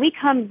break, but when we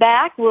come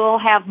back, we'll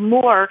have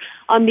more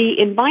on the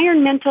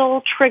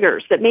environmental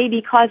triggers that may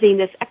be causing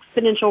this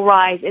exponential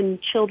rise in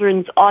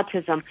children's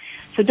autism.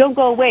 So don't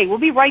go away. We'll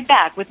be right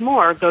back with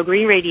more Go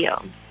Green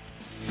Radio.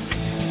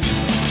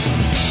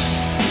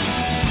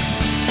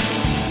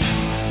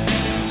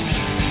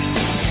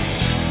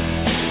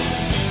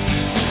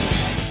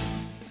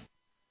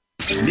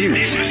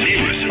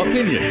 News,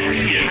 opinion,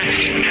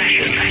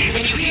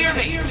 Can you hear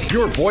me?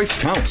 your voice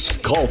counts.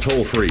 Call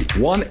toll-free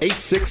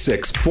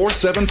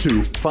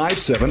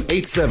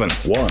 1-866-472-5787.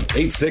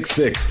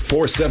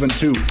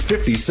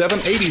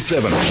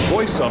 1-866-472-5787.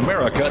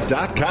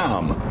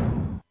 VoiceAmerica.com.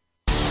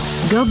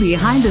 Go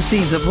behind the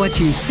scenes of what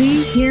you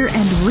see, hear,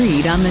 and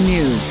read on the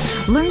news.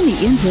 Learn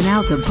the ins and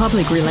outs of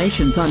public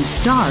relations on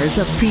Stars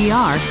of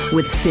PR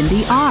with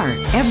Cindy R.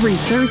 every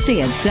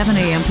Thursday at 7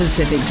 a.m.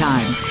 Pacific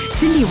Time.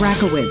 Cindy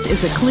Rakowitz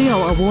is a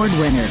Clio Award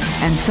winner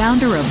and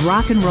founder of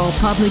Rock and Roll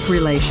Public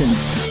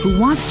Relations, who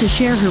wants to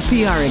share her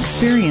PR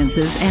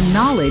experiences and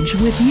knowledge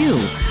with you.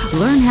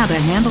 Learn how to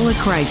handle a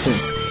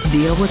crisis,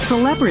 deal with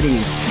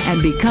celebrities,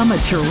 and become a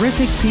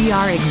terrific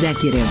PR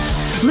executive.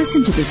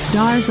 Listen to the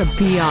Stars of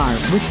PR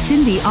with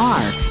Cindy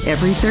R.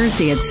 every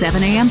Thursday at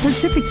 7 a.m.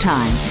 Pacific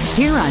Time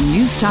here on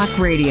News Talk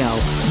Radio,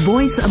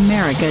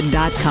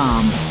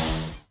 VoiceAmerica.com.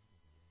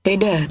 Hey,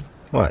 Dad.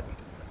 What?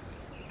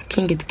 I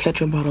can't get the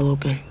ketchup bottle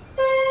open.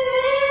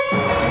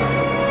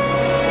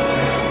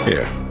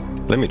 Here,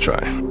 let me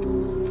try.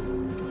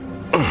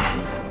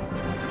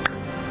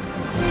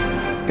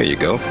 Here you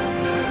go.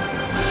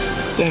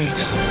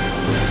 Thanks.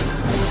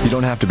 You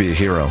don't have to be a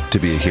hero to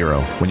be a hero.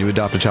 When you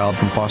adopt a child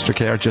from foster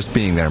care, just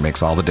being there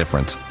makes all the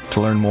difference.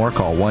 To learn more,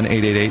 call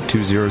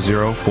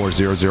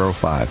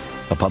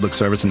 1-888-200-4005. A public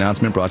service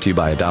announcement brought to you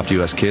by Adopt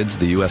U.S. Kids,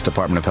 the U.S.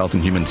 Department of Health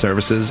and Human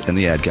Services, and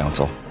the Ad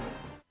Council.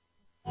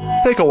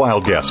 Take a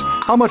wild guess.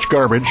 How much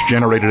garbage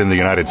generated in the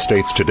United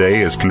States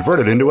today is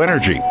converted into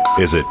energy?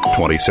 Is it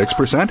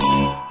 26%,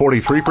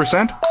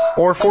 43%,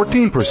 or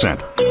 14%?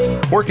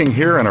 Working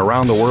here and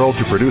around the world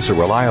to produce a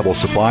reliable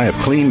supply of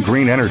clean,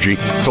 green energy,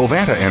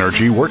 Covanta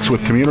Energy works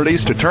with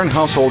communities to turn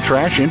household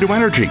trash into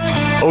energy.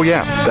 Oh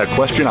yeah, that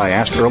question I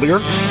asked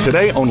earlier?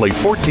 Today, only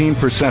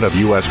 14% of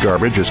U.S.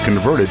 garbage is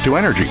converted to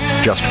energy.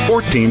 Just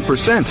 14%.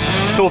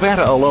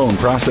 Covanta alone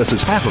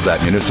processes half of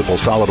that municipal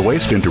solid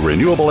waste into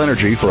renewable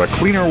energy for a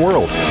cleaner world.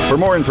 For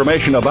more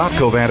information about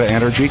Covanta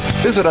Energy,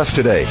 visit us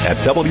today at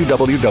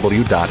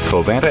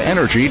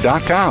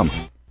www.covantaenergy.com.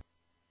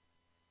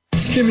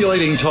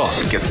 Stimulating talk.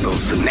 It gets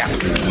those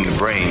synapses in the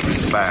brain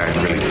firing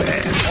really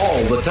fast.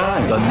 All the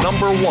time. The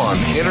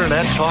 #1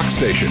 Internet talk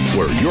station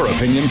where your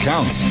opinion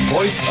counts.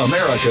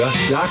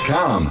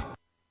 VoiceAmerica.com.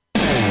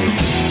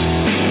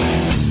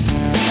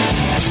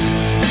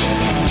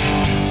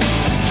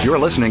 You're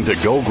listening to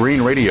Go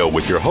Green Radio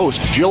with your host,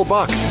 Jill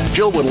Buck.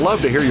 Jill would love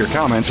to hear your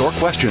comments or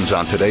questions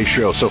on today's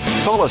show, so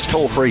call us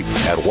toll-free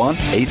at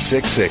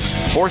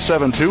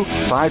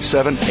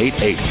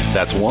 1-866-472-5788.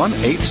 That's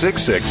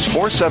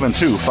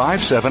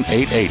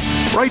 1-866-472-5788.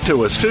 Write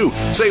to us, too.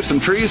 Save some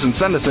trees and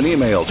send us an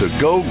email to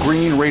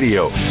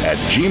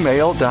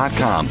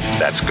gogreenradio@gmail.com.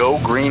 That's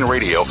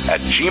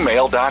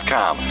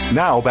gogreenradio@gmail.com.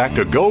 Now back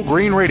to Go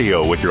Green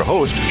Radio with your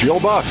host, Jill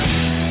Buck.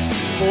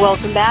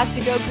 Welcome back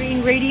to Go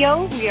Green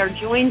Radio. We are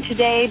joined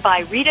today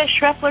by Rita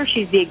Schreffler.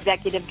 She's the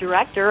Executive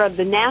Director of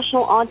the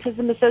National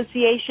Autism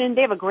Association.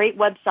 They have a great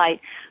website.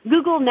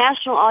 Google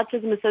National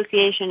Autism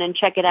Association and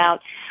check it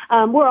out.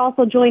 We're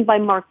also joined by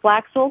Mark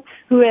Blaxel,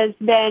 who has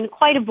been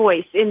quite a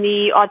voice in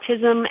the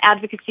autism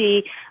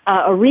advocacy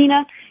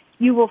arena.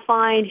 You will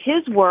find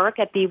his work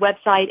at the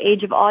website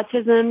Age of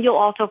Autism. You'll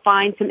also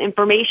find some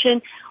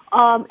information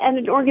and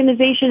an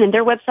organization, and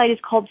their website is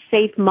called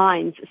Safe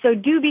Minds. So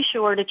do be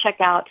sure to check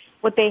out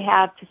what they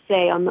have to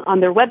say on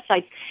their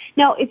websites.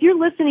 Now, if you're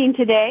listening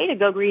today to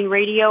Go Green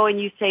Radio and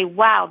you say,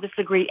 wow, this is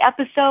a great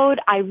episode,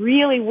 I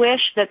really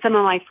wish that some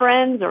of my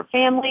friends or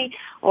family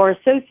or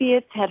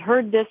associates had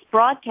heard this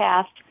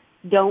broadcast,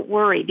 don't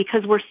worry,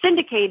 because we're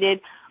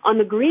syndicated on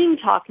the Green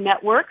Talk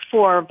Network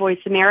for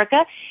Voice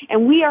America,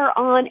 and we are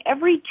on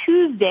every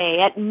Tuesday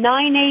at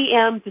 9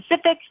 a.m.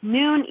 Pacific,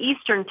 noon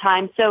Eastern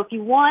Time. So if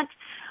you want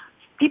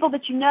people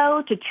that you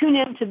know to tune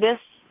in to this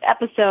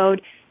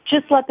episode,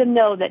 just let them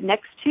know that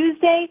next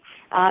Tuesday,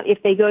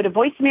 if they go to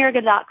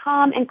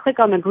voiceamerica.com and click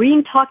on the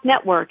Green Talk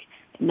Network,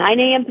 9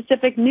 a.m.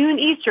 Pacific, noon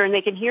Eastern,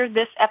 they can hear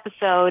this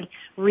episode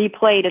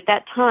replayed at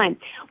that time.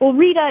 Well,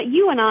 Rita,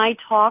 you and I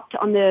talked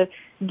on the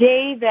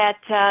day that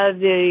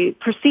the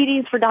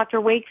proceedings for Dr.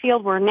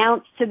 Wakefield were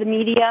announced to the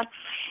media.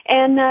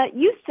 And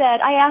you said,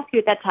 I asked you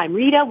at that time,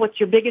 Rita, what's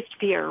your biggest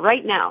fear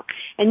right now?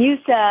 And you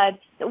said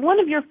that one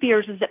of your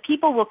fears is that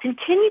people will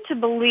continue to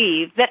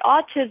believe that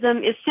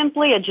autism is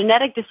simply a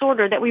genetic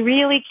disorder that we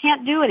really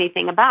can't do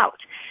anything about.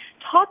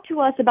 Talk to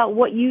us about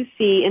what you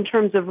see in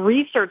terms of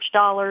research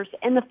dollars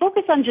and the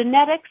focus on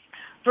genetics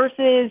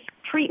versus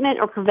treatment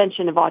or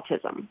prevention of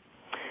autism.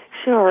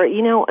 Sure.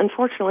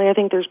 Unfortunately, I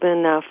think there's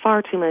been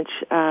far too much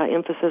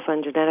emphasis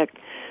on genetic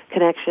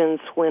connections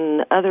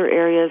when other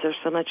areas are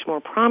so much more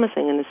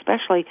promising, and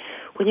especially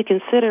when you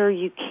consider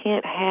you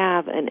can't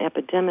have an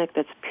epidemic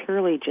that's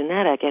purely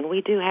genetic, and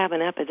we do have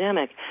an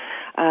epidemic.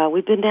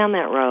 We've been down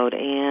that road,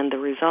 and the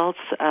results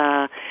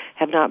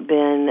have not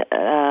been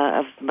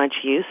of much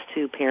use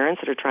to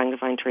parents that are trying to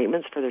find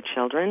treatments for their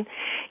children.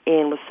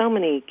 And with so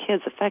many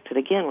kids affected,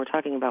 again, we're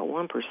talking about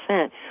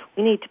 1%,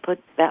 we need to put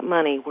that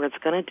money where it's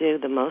going to do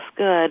the most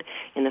good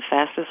in the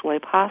fastest way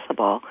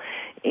possible.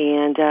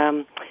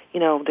 And,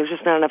 there's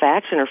just not enough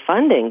action or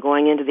funding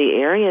going into the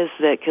areas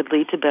that could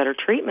lead to better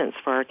treatments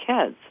for our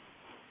kids.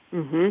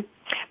 Mm-hmm.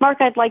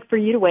 Mark, I'd like for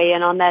you to weigh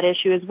in on that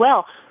issue as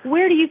well.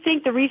 Where do you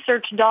think the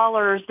research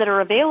dollars that are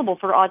available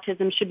for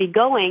autism should be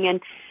going?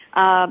 And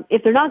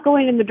if they're not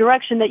going in the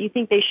direction that you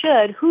think they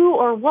should, who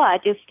or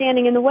what is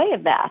standing in the way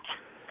of that?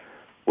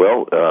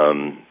 Well,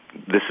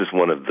 this is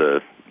one of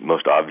the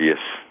most obvious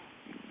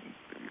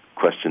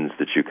questions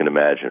that you can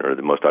imagine, or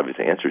the most obvious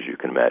answers you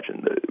can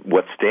imagine.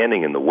 What's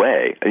standing in the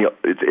way?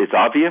 It's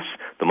obvious.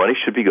 The money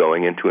should be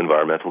going into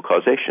environmental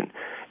causation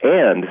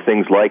and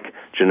things like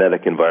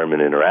genetic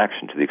environment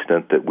interaction. To the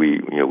extent that we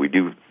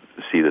do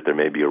see that there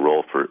may be a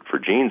role for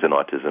genes in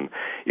autism,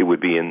 it would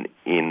be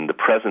in the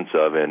presence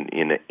of and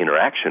in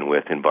interaction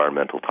with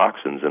environmental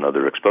toxins and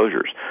other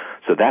exposures.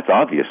 So that's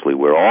obviously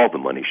where all the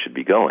money should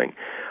be going.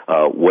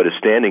 What is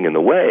standing in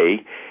the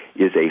way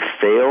is a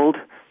failed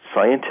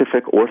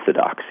scientific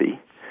orthodoxy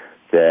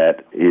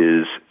that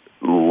is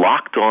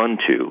locked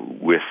onto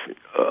with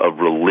a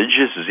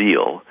religious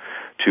zeal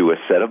to a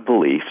set of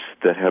beliefs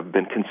that have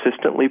been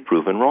consistently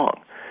proven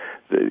wrong.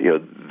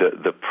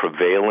 The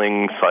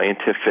prevailing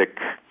scientific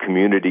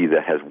community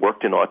that has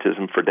worked in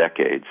autism for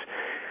decades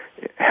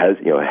has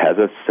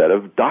a set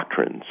of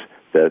doctrines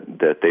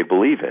that they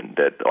believe in,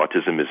 that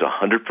autism is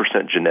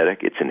 100%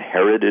 genetic, it's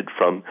inherited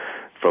from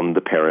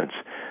the parents,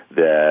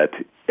 that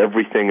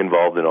everything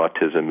involved in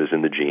autism is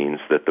in the genes,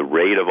 that the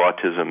rate of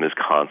autism is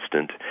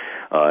constant,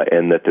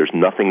 and that there's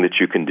nothing that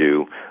you can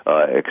do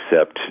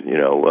except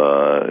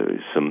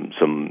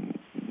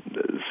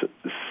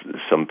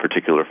some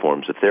particular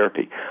forms of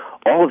therapy.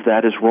 All of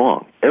that is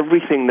wrong.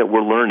 Everything that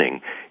we're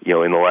learning,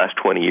 in the last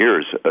 20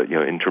 years,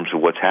 in terms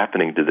of what's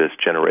happening to this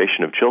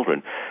generation of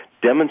children,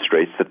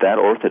 demonstrates that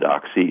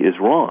orthodoxy is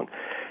wrong.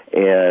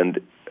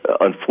 And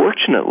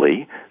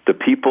unfortunately, the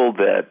people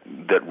that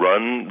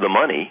run the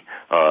money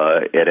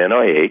at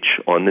NIH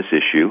on this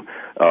issue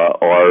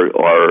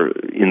are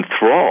in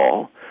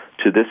thrall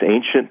to this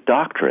ancient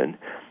doctrine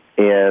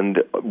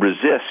and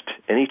resist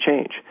any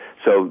change.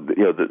 So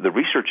the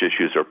research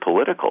issues are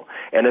political,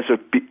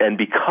 and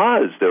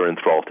because they're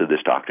enthralled to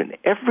this doctrine,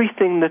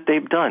 everything that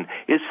they've done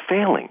is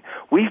failing.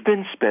 We've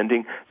been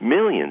spending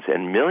millions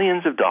and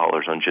millions of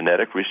dollars on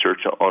genetic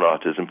research on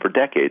autism for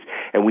decades,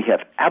 and we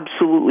have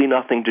absolutely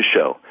nothing to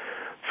show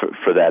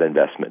for that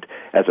investment.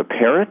 As a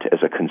parent,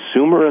 as a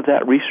consumer of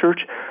that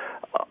research,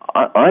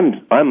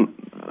 I'm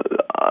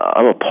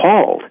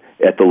appalled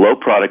at the low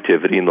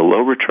productivity and the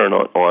low return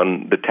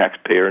on the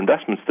taxpayer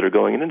investments that are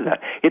going into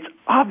that. It's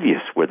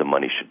obvious where the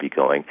money should be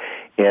going,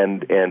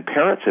 and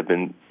parents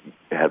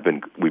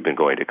we've been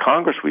going to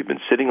Congress, we've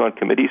been sitting on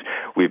committees,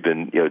 we've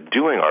been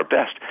doing our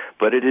best,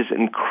 but it is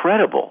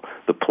incredible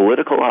the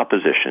political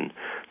opposition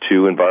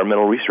to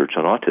environmental research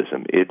on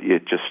autism.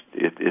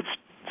 It's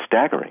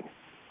staggering.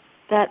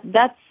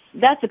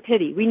 That's a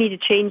pity. We need to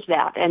change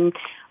that, and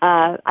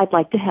I'd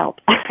like to help.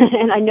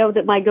 And I know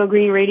that my Go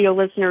Green Radio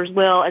listeners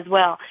will as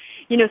well.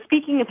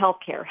 Speaking of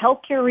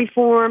healthcare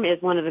reform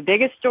is one of the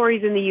biggest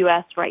stories in the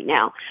U.S. right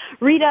now.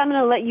 Rita, I'm going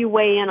to let you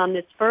weigh in on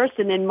this first,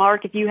 and then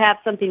Mark, if you have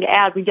something to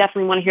add, we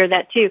definitely want to hear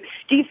that too.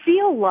 Do you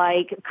feel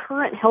like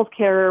current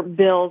healthcare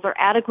bills are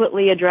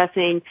adequately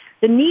addressing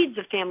the needs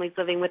of families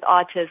living with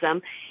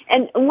autism?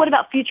 And what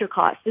about future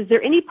costs? Is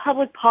there any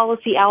public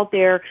policy out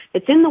there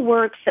that's in the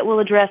works that will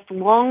address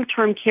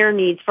long-term care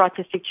needs for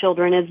autistic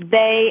children as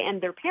they and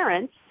their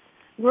parents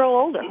grow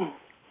older?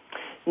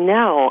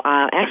 No,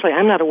 actually,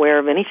 I'm not aware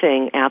of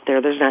anything out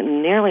there. There's not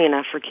nearly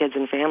enough for kids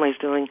and families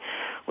dealing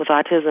with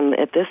autism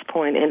at this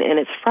point, and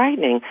it's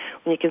frightening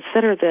when you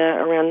consider that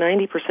around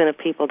 90% of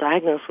people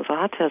diagnosed with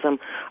autism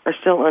are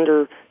still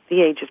under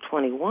the age of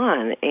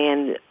 21,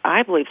 and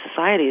I believe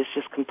society is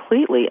just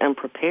completely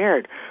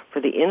unprepared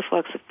for the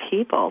influx of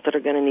people that are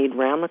going to need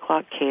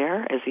round-the-clock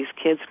care as these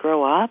kids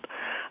grow up.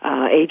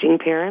 Aging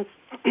parents,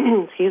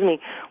 will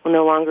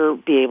no longer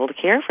be able to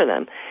care for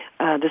them.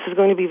 This is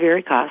going to be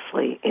very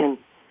costly, and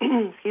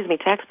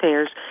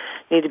taxpayers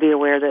need to be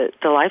aware that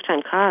the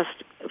lifetime cost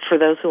for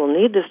those who will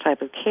need this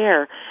type of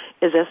care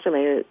is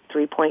estimated at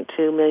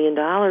 $3.2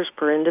 million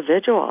per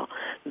individual.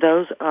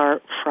 Those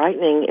are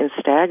frightening and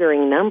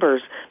staggering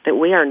numbers that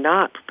we are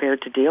not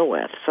prepared to deal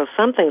with. So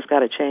something's got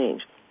to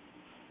change.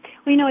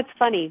 Well, it's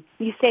funny.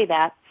 You say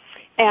that,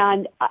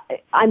 and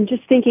I'm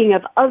just thinking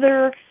of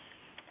other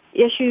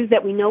issues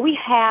that we know we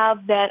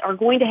have that are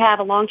going to have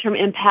a long-term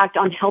impact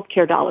on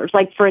healthcare dollars,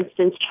 like, for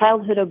instance,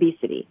 childhood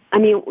obesity. I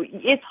mean,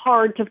 it's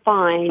hard to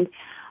find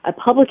a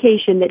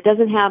publication that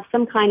doesn't have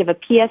some kind of a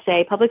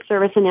PSA, public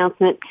service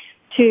announcement,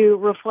 to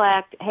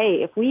reflect,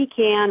 hey, if we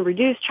can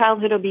reduce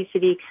childhood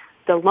obesity,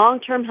 the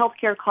long-term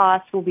healthcare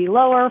costs will be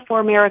lower for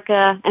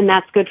America, and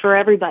that's good for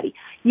everybody.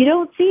 You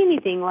don't see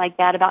anything like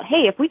that about,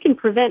 hey, if we can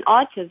prevent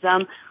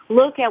autism,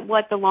 look at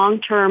what the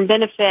long-term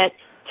benefit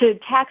to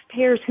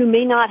taxpayers who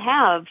may not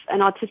have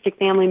an autistic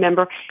family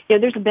member.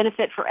 There's a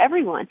benefit for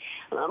everyone.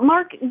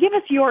 Mark, give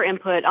us your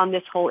input on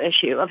this whole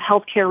issue of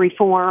healthcare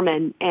reform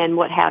and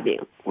what have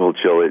you. Well,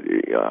 Jill,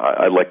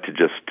 I like to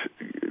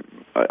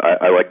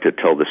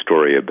tell the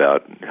story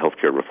about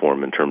healthcare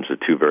reform in terms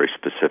of two very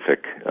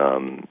specific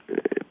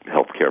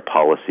healthcare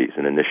policies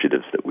and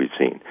initiatives that we've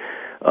seen.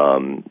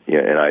 And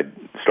I'd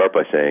start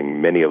by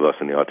saying many of us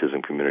in the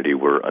autism community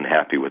were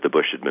unhappy with the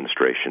Bush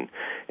administration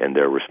and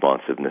their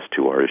responsiveness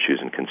to our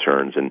issues and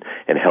concerns, and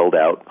held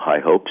out high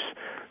hopes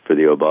for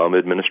the Obama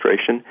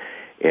administration.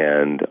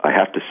 And I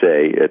have to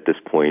say, at this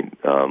point,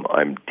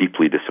 I'm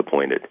deeply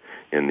disappointed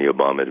in the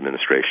Obama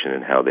administration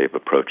and how they've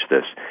approached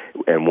this.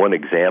 And one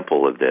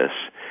example of this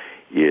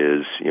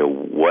is,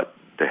 what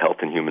the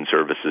Health and Human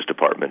Services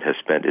Department has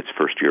spent its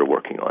first year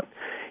working on.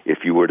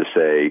 If you were to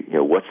say,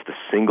 what's the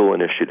single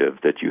initiative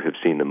that you have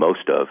seen the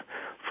most of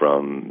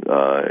from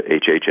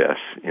HHS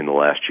in the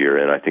last year,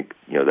 and I think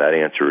that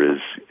answer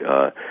is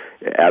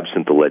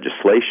absent the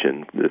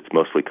legislation that's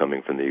mostly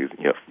coming from the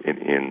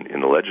in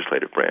the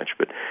legislative branch,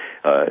 but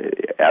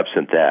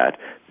absent that,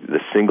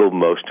 the single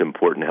most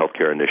important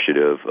healthcare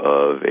initiative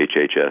of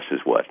HHS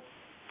is what?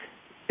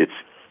 It's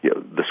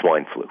the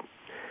swine flu.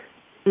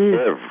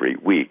 Every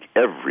week,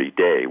 every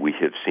day, we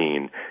have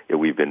seen,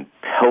 we've been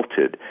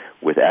pelted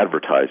with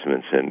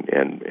advertisements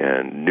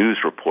and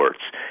news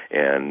reports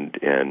and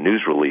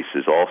news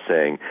releases all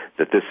saying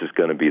that this is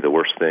going to be the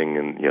worst thing,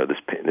 and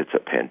it's a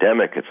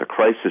pandemic, it's a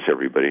crisis,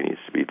 everybody needs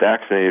to be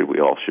vaccinated,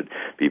 we all should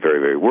be very,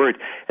 very worried.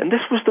 And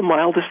this was the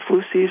mildest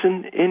flu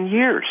season in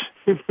years.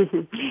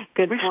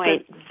 Good we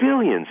point. Spent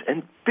billions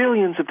and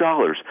billions of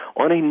dollars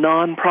on a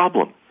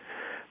non-problem.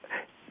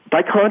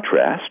 By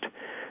contrast,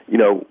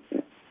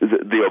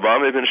 the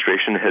Obama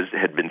administration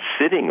had been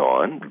sitting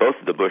on, both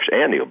the Bush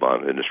and the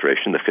Obama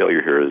administration, the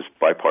failure here is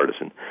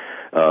bipartisan,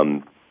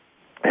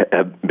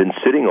 have been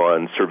sitting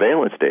on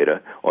surveillance data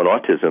on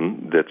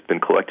autism that's been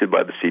collected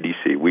by the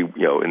CDC. We,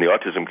 in the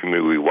autism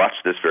community, we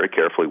watch this very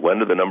carefully.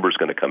 When are the numbers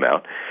going to come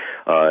out?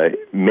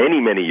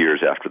 Many, many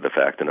years after the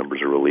fact, the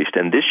numbers are released.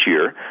 And this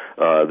year,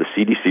 the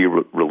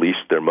CDC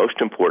released their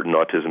most important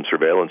autism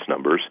surveillance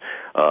numbers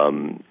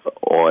on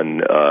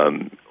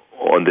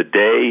the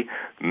day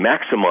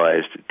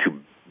maximized to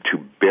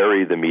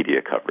bury the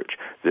media coverage.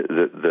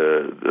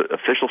 The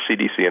official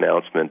CDC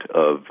announcement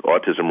of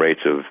autism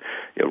rates of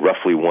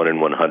roughly 1 in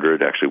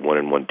 100, actually 1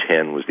 in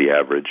 110 was the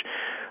average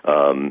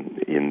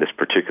in this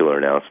particular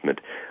announcement.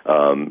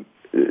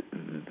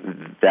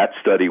 That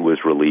study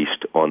was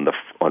released on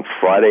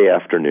Friday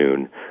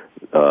afternoon,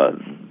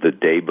 the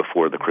day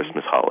before the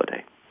Christmas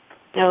holiday.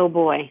 Oh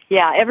boy,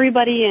 yeah.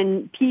 Everybody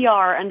in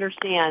PR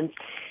understands.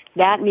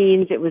 That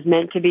means it was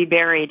meant to be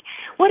buried.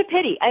 What a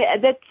pity.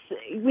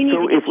 We need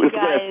to get you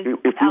guys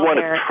if we want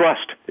to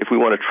trust,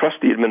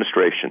 the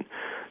administration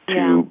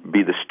to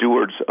be the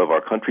stewards of our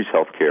country's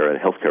healthcare and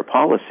healthcare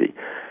policy,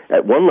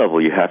 at one level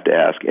you have to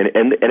ask,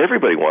 and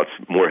everybody wants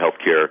more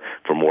healthcare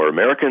for more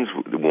Americans.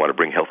 We want to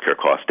bring healthcare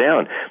costs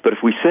down. But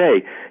if we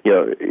say,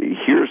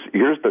 here's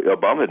the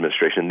Obama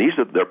administration, these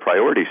are their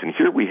priorities, and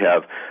here we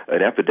have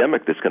an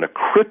epidemic that's going to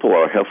cripple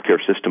our healthcare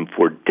system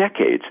for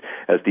decades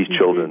as these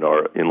children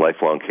are in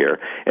lifelong care,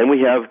 and we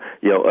have,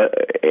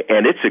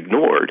 and it's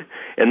ignored,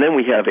 and then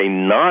we have a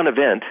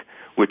non-event,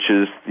 which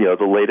is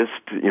the latest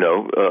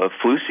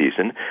flu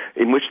season,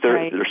 in which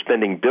they're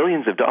spending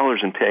billions of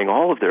dollars and paying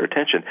all of their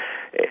attention.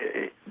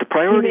 The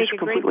priorities are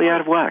completely out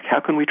of whack. How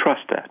can we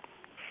trust that?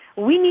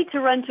 We need to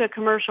run to a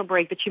commercial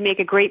break, but you make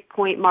a great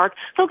point, Mark.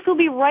 Folks, we'll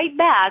be right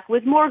back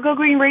with more Go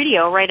Green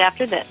Radio right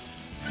after this.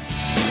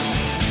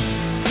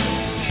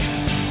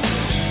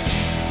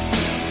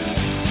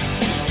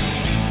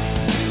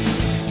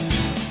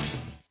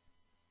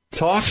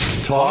 Talk,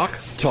 talk,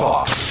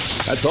 talk.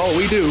 That's all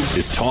we do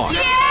is talk.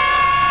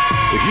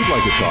 If you'd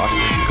like to talk,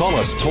 call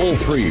us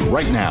toll-free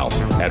right now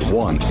at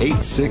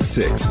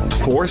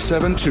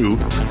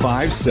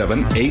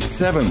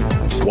 1-866-472-5787.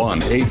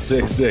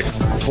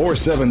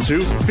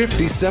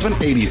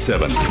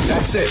 1-866-472-5787.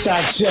 That's it.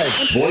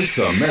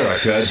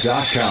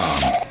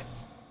 VoiceAmerica.com.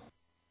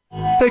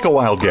 Take a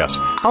wild guess.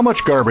 How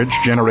much garbage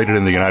generated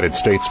in the United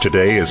States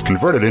today is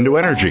converted into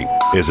energy?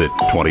 Is it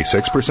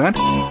 26%,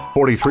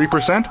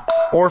 43%,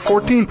 or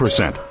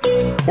 14%?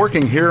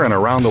 Working here and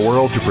around the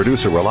world to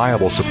produce a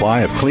reliable supply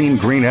of clean,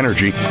 green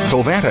energy,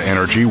 Covanta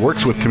Energy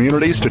works with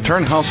communities to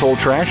turn household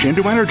trash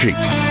into energy.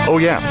 Oh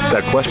yeah,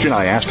 that question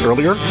I asked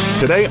earlier?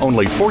 Today,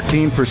 only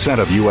 14%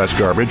 of U.S.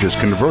 garbage is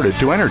converted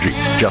to energy.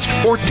 Just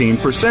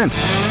 14%.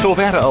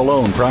 Covanta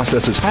alone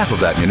processes half of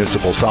that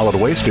municipal solid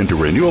waste into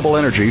renewable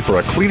energy for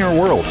a cleaner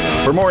world.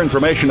 For more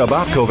information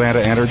about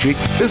Covanta Energy,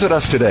 visit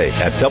us today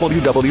at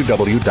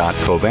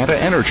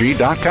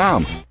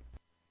www.covantaenergy.com.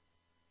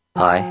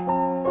 Hi,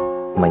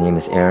 My name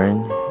is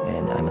Aaron,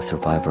 and I'm a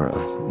survivor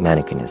of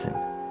mannequinism.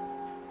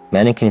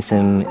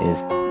 Mannequinism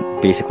is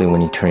basically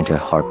when you turn into a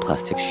hard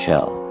plastic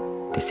shell.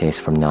 They say it's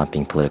from not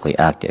being politically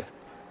active.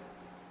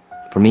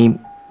 For me,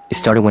 it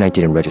started when I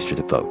didn't register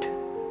to vote.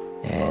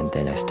 And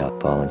then I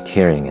stopped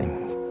volunteering,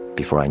 and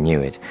before I knew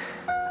it,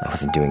 I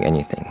wasn't doing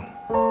anything.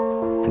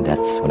 And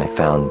that's when I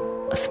found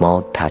a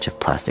small patch of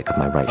plastic on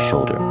my right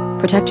shoulder.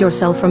 Protect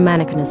yourself from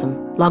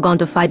mannequinism. Log on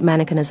to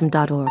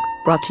fightmannequinism.org.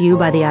 Brought to you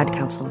by the Ad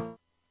Council.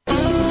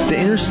 The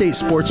Interstate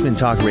Sportsman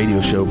Talk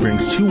radio show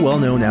brings two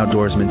well-known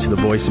outdoorsmen to the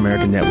Voice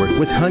America Network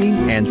with hunting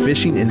and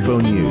fishing info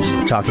news,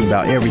 talking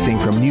about everything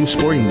from new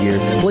sporting gear,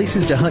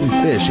 places to hunt and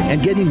fish,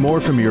 and getting more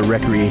from your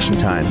recreation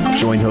time.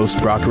 Join hosts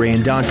Brock Ray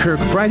and Don Kirk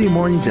Friday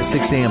mornings at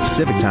 6 a.m.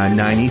 Pacific Time,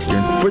 9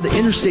 Eastern, for the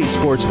Interstate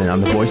Sportsman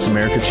on the Voice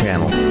America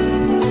channel.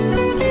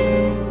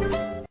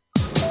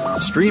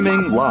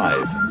 Streaming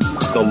live,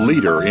 the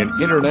leader in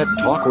Internet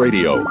talk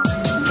radio,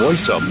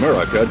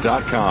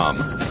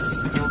 VoiceAmerica.com.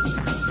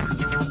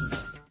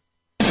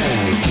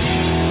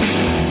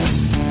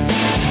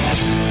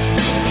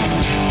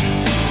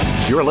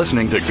 You're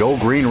listening to Go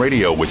Green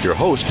Radio with your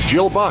host,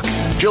 Jill Buck.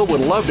 Jill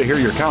would love to hear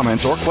your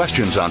comments or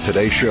questions on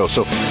today's show,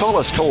 so call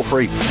us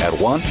toll-free at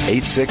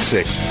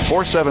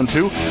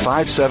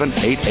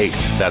 1-866-472-5788.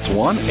 That's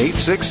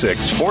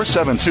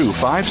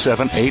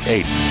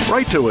 1-866-472-5788.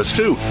 Write to us,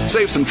 too.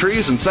 Save some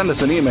trees and send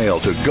us an email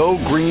to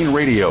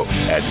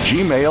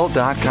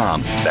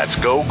gogreenradio@gmail.com. That's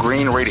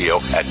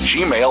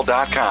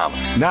gogreenradio@gmail.com.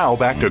 Now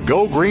back to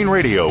Go Green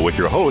Radio with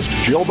your host,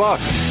 Jill Buck.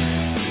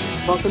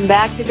 Welcome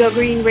back to Go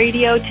Green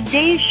Radio.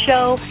 Today's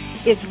show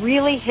is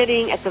really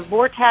hitting at the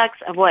vortex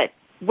of what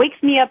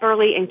wakes me up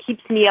early and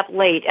keeps me up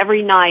late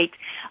every night,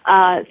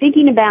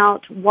 thinking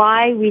about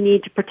why we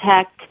need to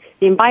protect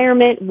the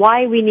environment,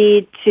 why we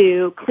need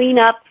to clean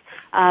up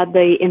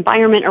the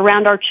environment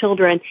around our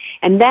children,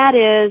 and that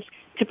is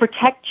to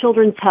protect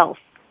children's health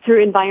through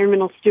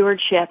environmental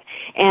stewardship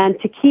and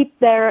to keep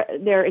their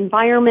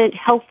environment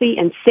healthy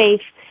and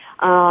safe,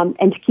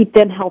 and to keep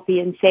them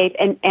healthy and safe.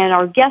 And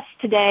our guests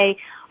today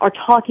are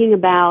talking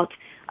about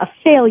a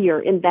failure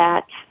in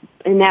that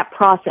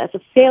process, a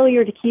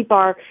failure to keep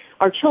our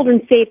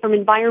children safe from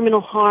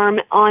environmental harm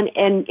on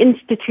an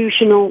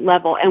institutional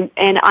level.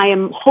 And I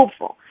am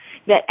hopeful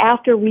that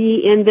after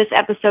we end this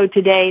episode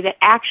today, that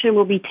action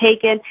will be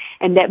taken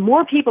and that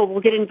more people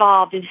will get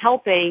involved in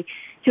helping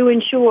to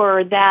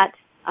ensure that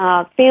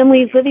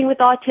families living with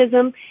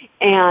autism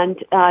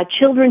and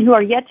children who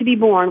are yet to be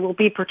born will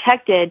be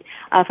protected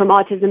from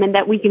autism, and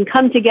that we can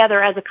come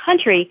together as a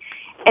country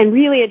and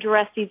really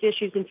address these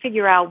issues and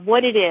figure out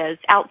what it is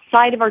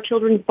outside of our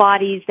children's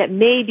bodies that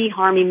may be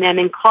harming them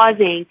and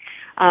causing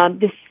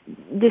this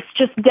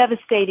just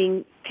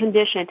devastating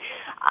condition.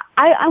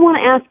 I want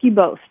to ask you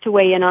both to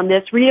weigh in on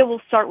this. Rita, we'll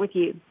start with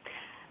you.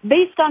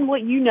 Based on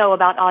what you know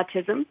about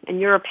autism,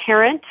 and you're a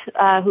parent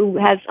who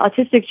has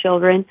autistic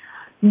children,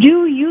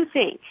 do you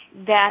think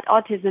that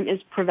autism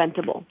is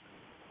preventable?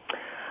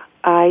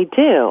 I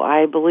do.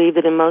 I believe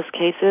that in most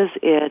cases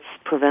it's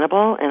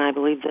preventable, and I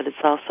believe that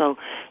it's also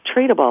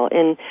treatable.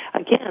 And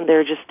again, there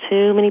are just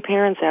too many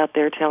parents out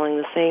there telling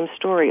the same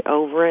story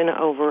over and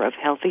over of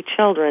healthy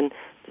children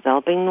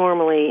developing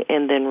normally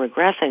and then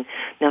regressing.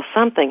 Now,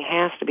 something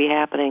has to be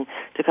happening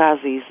to cause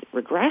these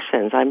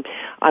regressions. I'm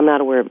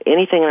not aware of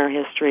anything in our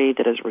history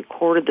that has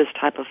recorded this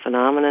type of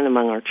phenomenon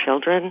among our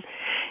children.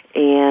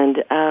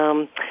 And,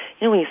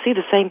 when you see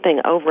the same thing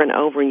over and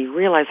over, you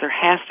realize there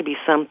has to be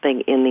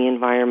something in the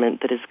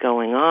environment that is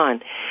going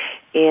on.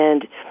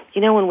 And,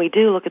 when we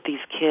do look at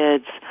these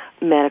kids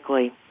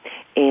medically,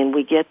 and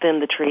we get them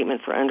the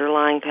treatment for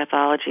underlying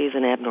pathologies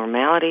and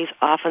abnormalities,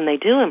 often they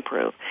do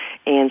improve.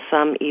 And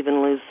some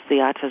even lose the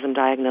autism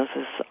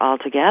diagnosis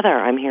altogether.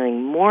 I'm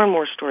hearing more and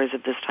more stories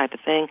of this type of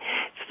thing.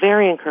 It's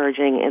very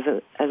encouraging. As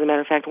a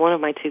matter of fact, one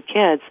of my two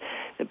kids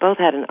that both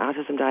had an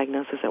autism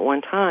diagnosis at one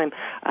time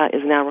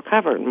is now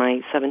recovered.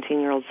 My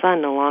 17-year-old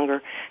son no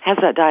longer has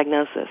that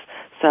diagnosis.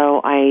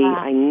 So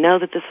I know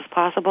that this is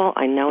possible.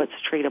 I know it's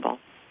treatable.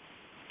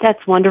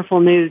 That's wonderful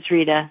news,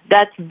 Rita.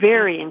 That's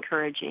very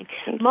encouraging.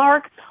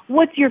 Mark,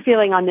 what's your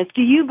feeling on this?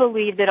 Do you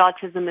believe that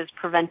autism is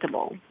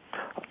preventable?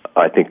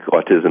 I think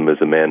autism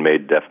is a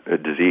man-made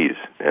disease,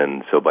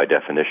 and so by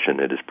definition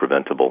it is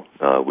preventable.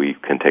 We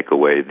can take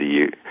away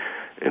the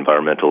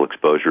environmental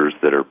exposures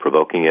that are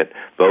provoking it,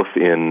 both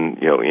in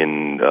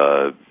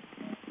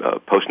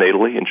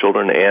postnatally in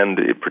children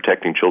and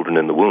protecting children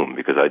in the womb,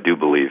 because I do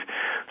believe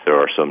there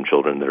are some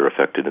children that are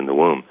affected in the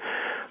womb.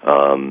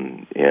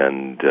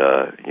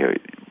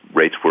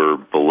 Rates were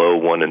below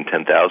 1 in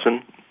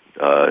 10,000,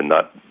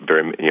 not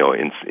very,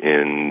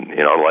 in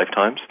our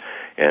lifetimes,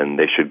 and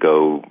they should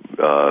go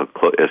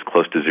as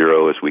close to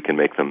zero as we can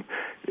make them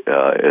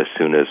as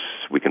soon as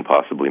we can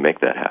possibly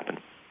make that happen.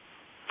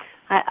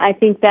 I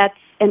think that's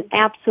an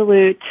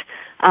absolute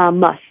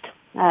must.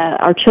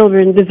 Our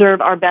children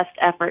deserve our best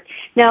effort.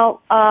 Now,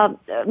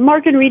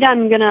 Mark and Rita,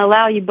 I'm going to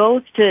allow you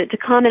both to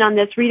comment on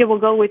this. Rita, we'll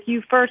go with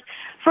you first.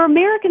 For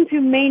Americans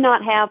who may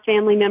not have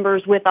family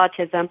members with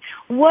autism,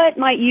 what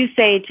might you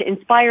say to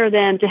inspire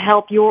them to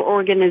help your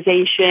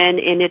organization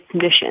in its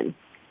mission?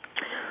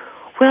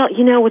 Well,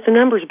 with the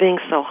numbers being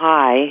so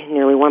high,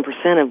 nearly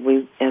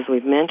 1% as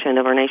we've mentioned,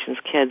 of our nation's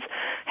kids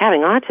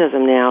having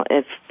autism now,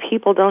 if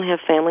people don't have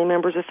family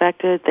members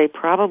affected, they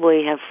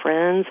probably have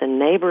friends and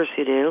neighbors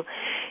who do.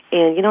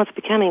 And, it's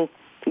becoming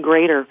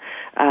greater.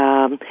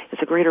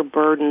 It's a greater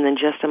burden than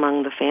just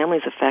among the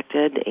families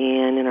affected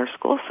and in our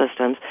school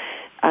systems.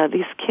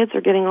 These kids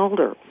are getting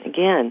older.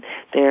 Again,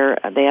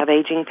 they have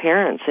aging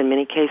parents. In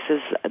many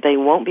cases, they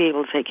won't be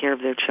able to take care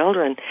of their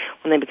children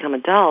when they become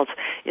adults.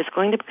 It's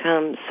going to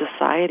become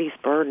society's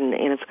burden,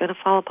 and it's going to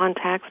fall upon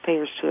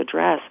taxpayers to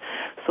address.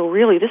 So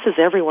really, this is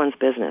everyone's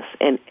business,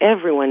 and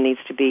everyone needs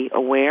to be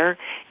aware,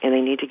 and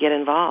they need to get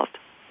involved.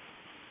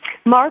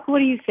 Mark, what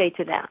do you say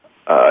to that?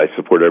 I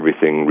support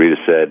everything Rita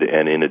said,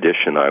 and in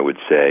addition, I would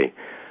say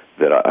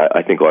that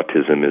I think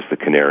autism is the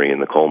canary in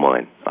the coal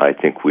mine. I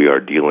think we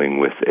are dealing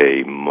with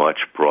a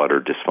much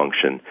broader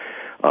dysfunction.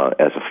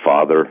 As a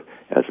father,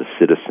 as a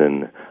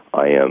citizen,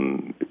 I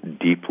am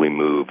deeply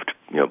moved,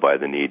 by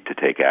the need to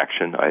take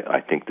action.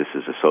 I think this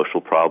is a social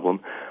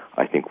problem.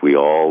 I think we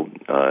all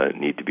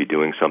need to be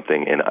doing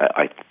something, and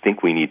I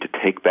think we need to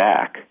take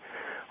back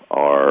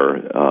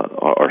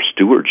our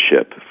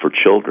stewardship for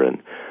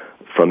children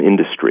from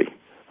industry.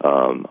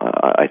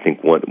 I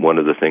think one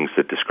of the things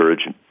that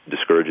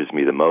discourages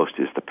me the most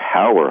is the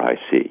power I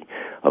see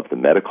of the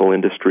medical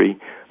industry,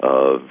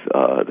 of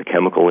the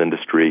chemical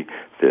industry,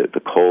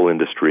 the coal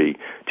industry,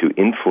 to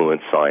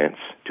influence science,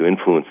 to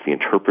influence the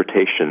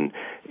interpretation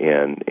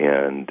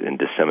and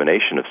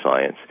dissemination of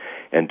science,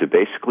 and to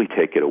basically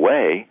take it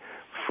away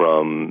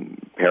from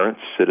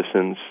parents,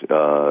 citizens,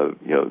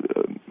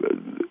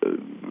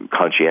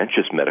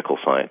 conscientious medical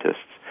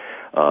scientists.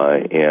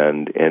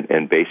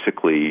 And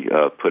basically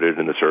put it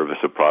in the service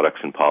of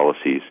products and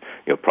policies,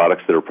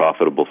 products that are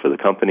profitable for the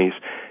companies,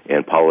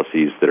 and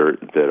policies that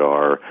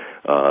are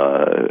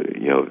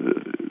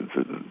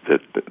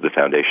the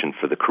foundation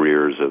for the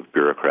careers of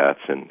bureaucrats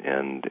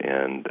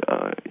and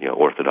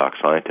orthodox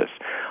scientists.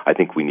 I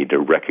think we need to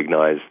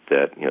recognize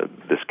that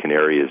this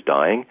canary is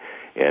dying,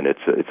 and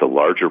it's a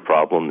larger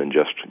problem than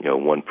just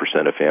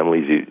 1% of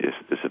families.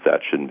 As if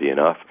that shouldn't be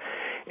enough.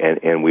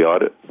 And we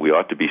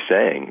ought to be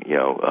saying,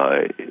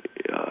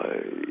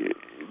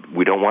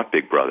 we don't want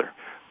Big Brother.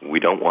 We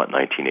don't want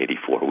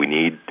 1984. We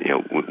need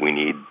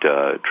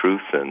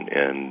truth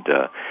and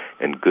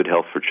good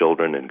health for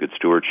children and good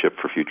stewardship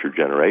for future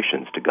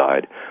generations to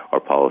guide our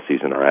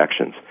policies and our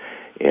actions.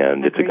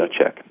 And it's a gut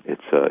check.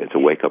 It's a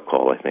wake up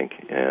call, I think.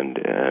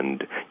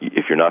 And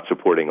if you're not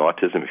supporting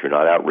autism, if you're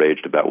not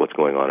outraged about what's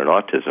going on in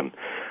autism,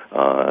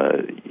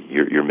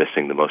 you're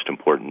missing the most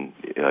important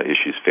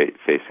issues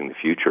facing the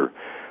future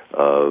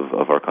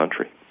of our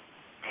country.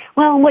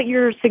 Well, what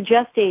you're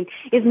suggesting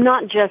is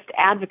not just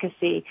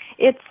advocacy.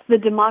 It's the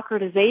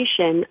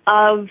democratization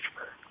of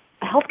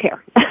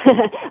healthcare.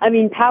 I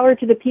mean, power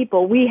to the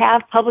people. We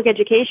have public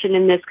education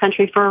in this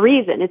country for a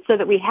reason. It's so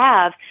that we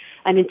have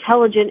an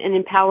intelligent and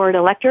empowered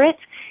electorate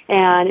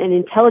and an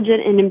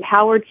intelligent and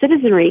empowered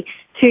citizenry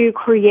to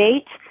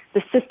create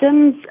the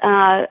systems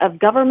of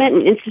government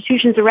and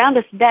institutions around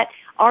us that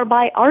are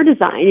by our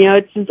design.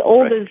 It's as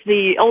old as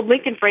the old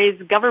Lincoln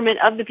phrase, government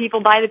of the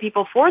people, by the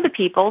people, for the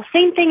people.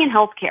 Same thing in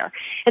healthcare.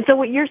 And so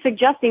what you're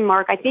suggesting,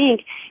 Mark, I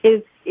think,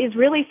 is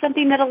really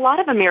something that a lot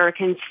of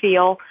Americans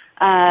feel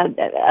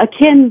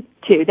akin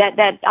to,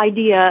 that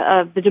idea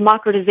of the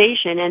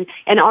democratization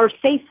and our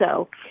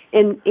say-so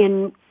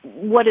in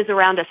what is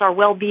around us, our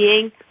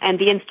well-being, and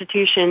the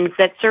institutions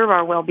that serve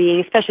our well-being,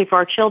 especially for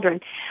our children.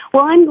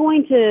 Well, I'm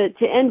going to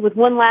end with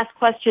one last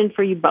question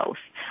for you both.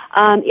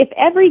 If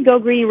every Go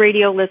Green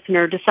Radio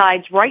listener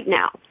decides right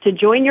now to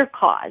join your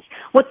cause,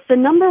 what's the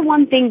number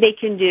one thing they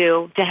can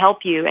do to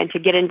help you and to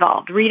get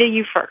involved? Rita,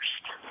 you first.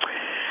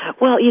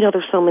 Well,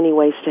 there's so many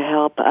ways to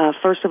help.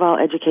 First of all,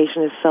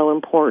 education is so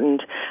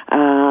important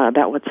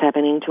about what's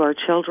happening to our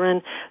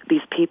children.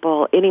 These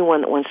people,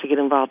 anyone that wants to get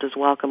involved is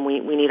welcome. We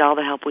need all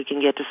the help we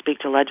can get to speak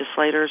to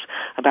legislators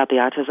about the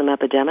autism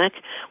epidemic.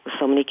 With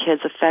so many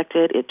kids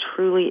affected, it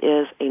truly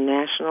is a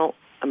national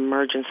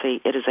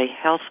emergency. It is a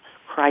health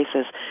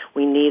crisis.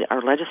 We need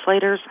our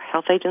legislators,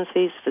 health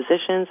agencies,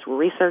 physicians,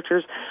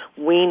 researchers.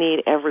 We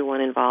need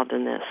everyone involved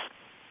in this.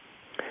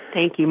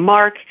 Thank you.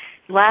 Mark,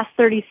 last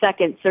 30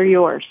 seconds are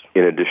yours.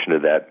 In addition to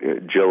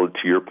that, Jill,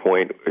 to your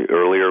point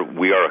earlier,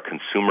 we are a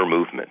consumer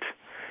movement.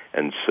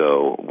 And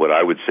so what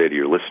I would say to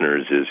your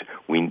listeners is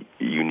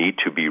you need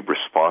to be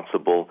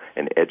responsible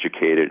and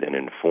educated and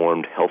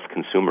informed health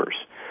consumers.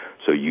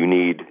 So you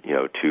need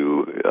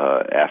to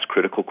ask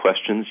critical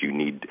questions. You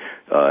need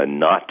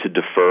not to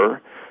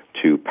defer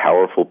to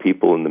powerful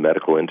people in the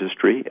medical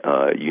industry.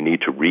 You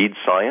need to read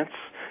science.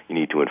 You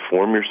need to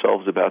inform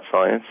yourselves about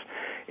science,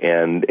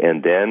 and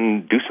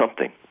then do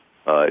something.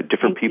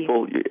 Different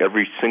people,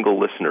 every single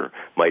listener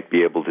might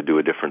be able to do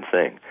a different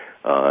thing.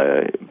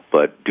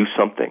 But do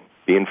something.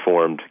 Be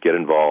informed. Get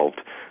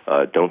involved.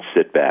 Don't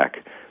sit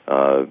back.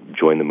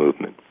 Join the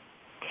movement.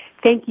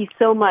 Thank you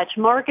so much.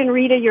 Mark and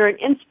Rita, you're an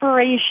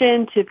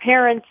inspiration to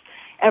parents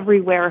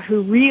everywhere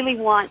who really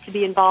want to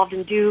be involved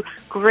and do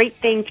great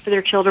things for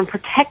their children,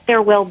 protect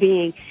their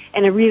well-being.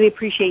 And I really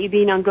appreciate you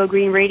being on Go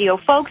Green Radio.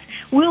 Folks,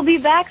 we'll be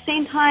back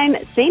same time,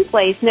 same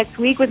place next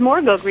week with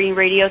more Go Green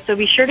Radio, so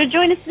be sure to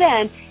join us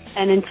then.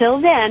 And until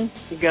then,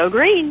 go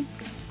green.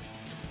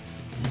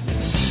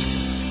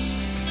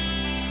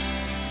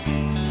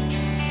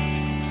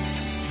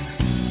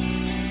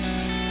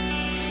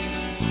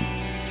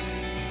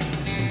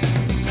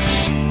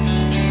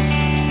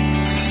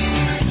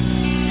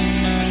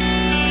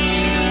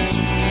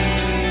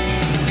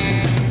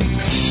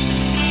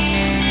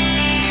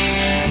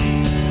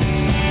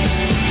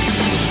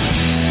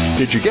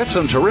 Did you get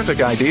some terrific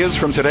ideas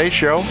from today's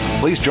show?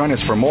 Please join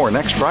us for more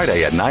next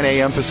Friday at 9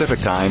 a.m. Pacific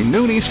Time,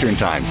 noon Eastern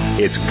Time.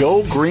 It's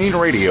Go Green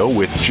Radio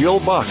with Jill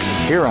Buck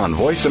here on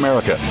Voice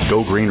America.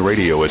 Go Green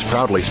Radio is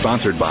proudly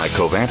sponsored by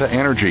Covanta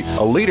Energy,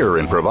 a leader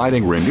in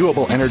providing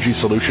renewable energy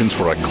solutions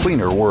for a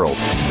cleaner world.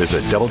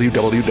 Visit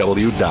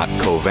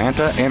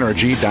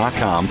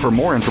www.covantaenergy.com for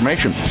more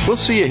information. We'll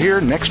see you here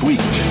next week.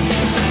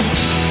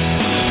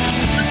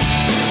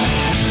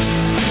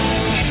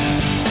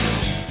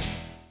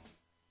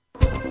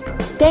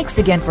 Thanks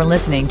again for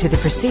listening to the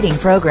preceding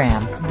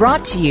program,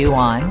 brought to you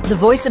on the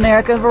Voice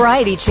America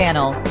Variety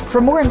Channel. For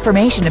more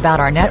information about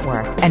our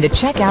network and to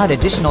check out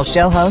additional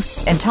show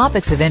hosts and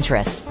topics of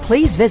interest,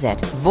 please visit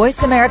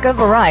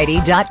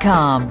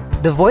voiceamericavariety.com.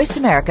 The Voice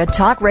America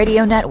Talk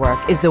Radio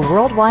Network is the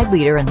worldwide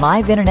leader in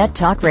live Internet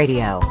talk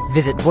radio.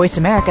 Visit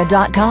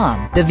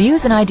voiceamerica.com. The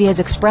views and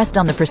ideas expressed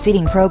on the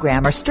preceding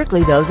program are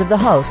strictly those of the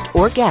host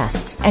or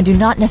guests and do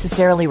not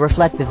necessarily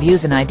reflect the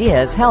views and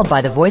ideas held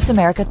by the Voice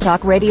America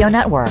Talk Radio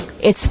Network,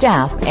 its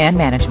staff, and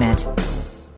management.